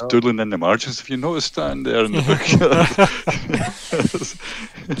 they were like Oh. doodling in the margins. If you noticed that in there in the book.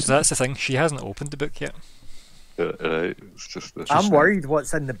 So that's the thing. She hasn't opened the book yet. Right, it's just this. I'm worried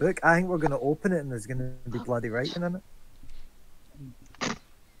what's in the book. I think we're going to open it and there's going to be bloody writing in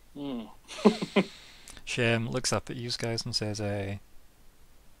it. She looks up at you guys and says,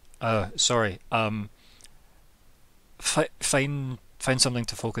 sorry, find something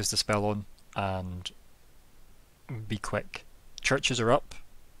to focus the spell on and be quick. Churches are up.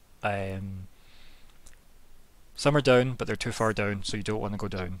 Some are down, but they're too far down, so you don't want to go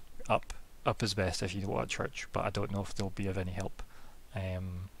down. Up is best if you want a church, but I don't know if they'll be of any help.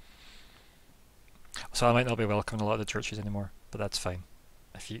 So I might not be welcome in a lot of the churches anymore, but that's fine.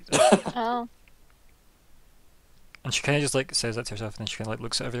 If you. Oh. And she kind of just like says that to herself, and then she kind of like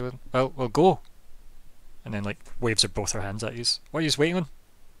looks at everyone. Well, go. And then like waves both her hands at you. What are you waiting on?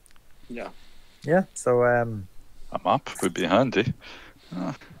 Yeah. Yeah. So A map would be handy.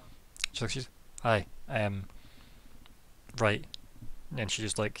 She's hi. Right. And then she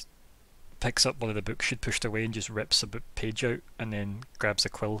just like picks up one of the books she'd pushed away and just rips a book page out, and then grabs a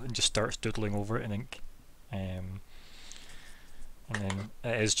quill and just starts doodling over it in ink. And then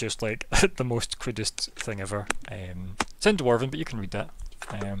it is just like the most crudest thing ever. It's in Dwarven, but you can read that.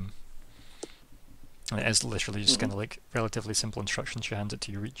 And it is literally just kind of like relatively simple instructions. She hands it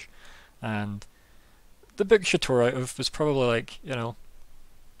to you each, and the book she tore out of was probably like,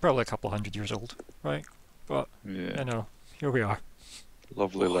 probably a couple 100 years old, right? But Yeah, here we are.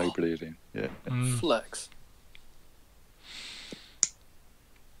 lovely librarian. Yeah. Flex.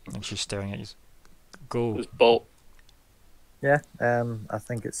 And she's staring at you. Go. Just bolt. yeah, I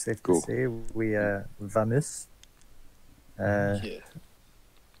think it's safe to Go. say we vamos. Yeah.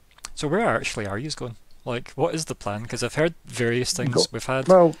 So where actually are you going? Like, what is the plan? Because I've heard various things. We've had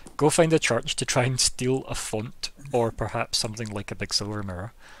Well, go find a church to try and steal a font, or perhaps something like a big silver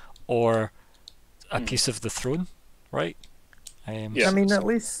mirror, or a piece of the throne, right? Yeah. I mean, at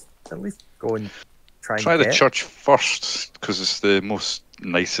least go and try and Try the get. church first, because it's the most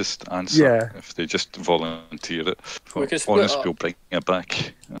nicest answer. Yeah. If they just volunteer it, We can split honest, up. we'll bring it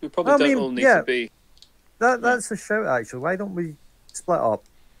back. We probably I don't mean, all need yeah. to be. That's a shout, actually. Why don't we split up?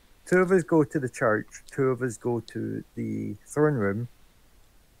 2 of us go to the church, 2 of us go to the throne room,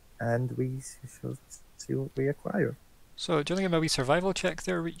 and we shall see what we acquire. So do you want to give me a wee survival check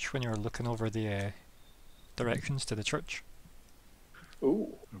there, Reach, when you're looking over the directions to the church?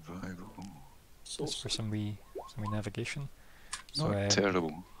 Ooh. Revival. Just for some wee navigation. Not So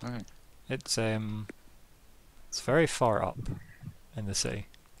terrible. Right. it's very far up in the city.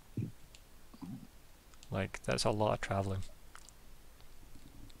 Like, that's a lot of travelling.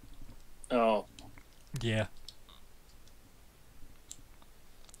 Oh. Yeah.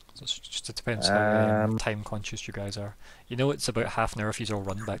 So it depends how time conscious you guys are. It's about half an hour if you all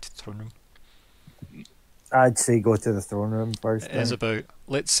run back to the throne room. I'd say go to the throne room first. It is about,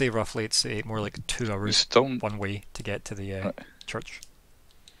 let's say roughly, it's more like 2 We hours still, one way to get to the church.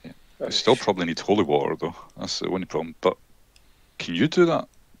 we still probably need holy water though. That's the only problem. But can you do that?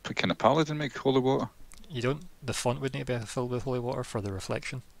 Can a paladin make holy water? You don't. The font would need to be filled with holy water for the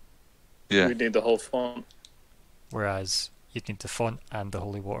reflection, Yeah. We need the whole font. whereas you'd need the font and the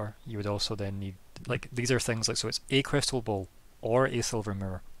holy water. You would also then need, like, these are things like, so it's a crystal bowl, or a silver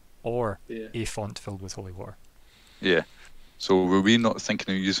mirror, or Yeah. a font filled with holy water. Yeah. So were we not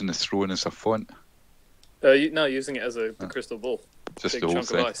thinking of using the throne as a font? No, using it as the crystal ball. Just Big the whole chunk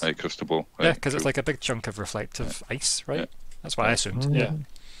of thing, ice. like crystal ball. Yeah, Right, because it's cool. like a big chunk of reflective ice, right? Yeah. That's what I assumed. Yeah.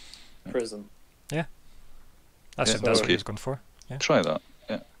 Prism. I assumed Yeah, that's what okay. he was going for. Try that.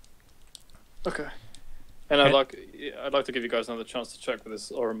 Okay. And I'd like to give you guys another chance to check with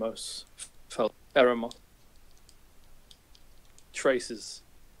this Oramos Eremos traces.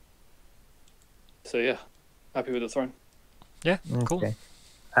 So yeah, happy with the throne. Yeah, cool. Okay.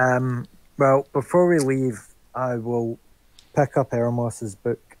 Well, before we leave, I will pick up Eremos's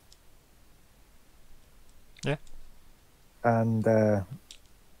book. Yeah. And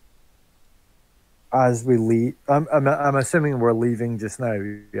as we leave, I'm assuming we're leaving just now.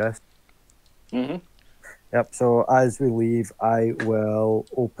 Yes. Mm-hmm. Yep. So as we leave, I will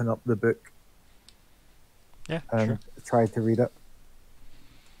open up the book Yeah, and sure. try to read it.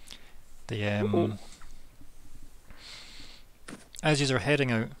 The as you are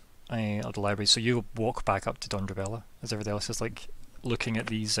heading out of the library, so you walk back up to Dondrobella, as everybody else is like looking at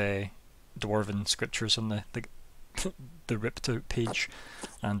these dwarven scriptures on the the ripped out page,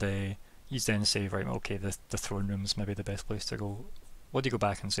 and you then say, right, okay, the throne room's maybe the best place to go. What do you go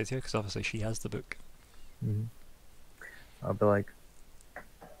back and say to her? Because obviously she has the book. I'll be like,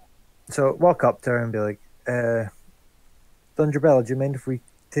 so walk up to her and be like, Thunderbella, do you mind if we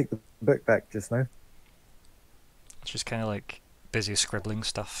take the book back just now? She's kind of like busy scribbling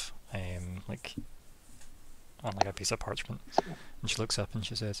stuff, like on like a piece of parchment, and she looks up and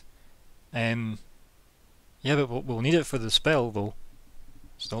she says, yeah, but we'll need it for the spell though,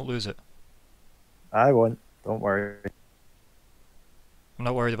 so don't lose it. I won't. Don't worry. I'm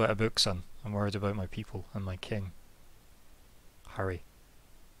not worried about a book, son. I'm worried about my people and my king. Hurry.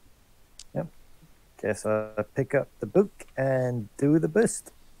 Guess I pick up the book and do the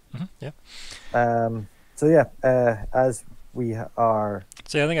boost. Yeah. So yeah, as we are.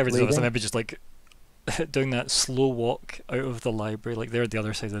 So yeah, I think everybody's leaving. maybe just like doing that slow walk out of the library. Like they're at the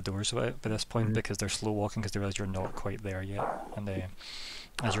other side of the doors by this point because they're slow walking because they realise you're not quite there yet. And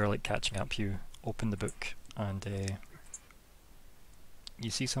as you're like catching up, you open the book and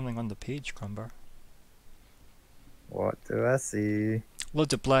you see something on the page, Crumbar. What do I see?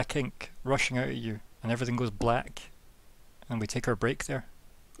 Loads of black ink rushing out at you, and everything goes black. And we take our break there.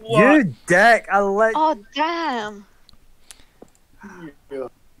 What? You dick! I let. Oh damn!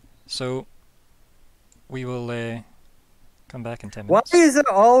 So we will come back in 10 Why minutes. is it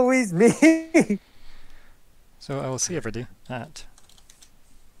always me? So I will see everybody at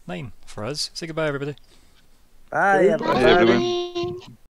 9 for us. Say goodbye, everybody. Bye, Bye, everyone. Bye.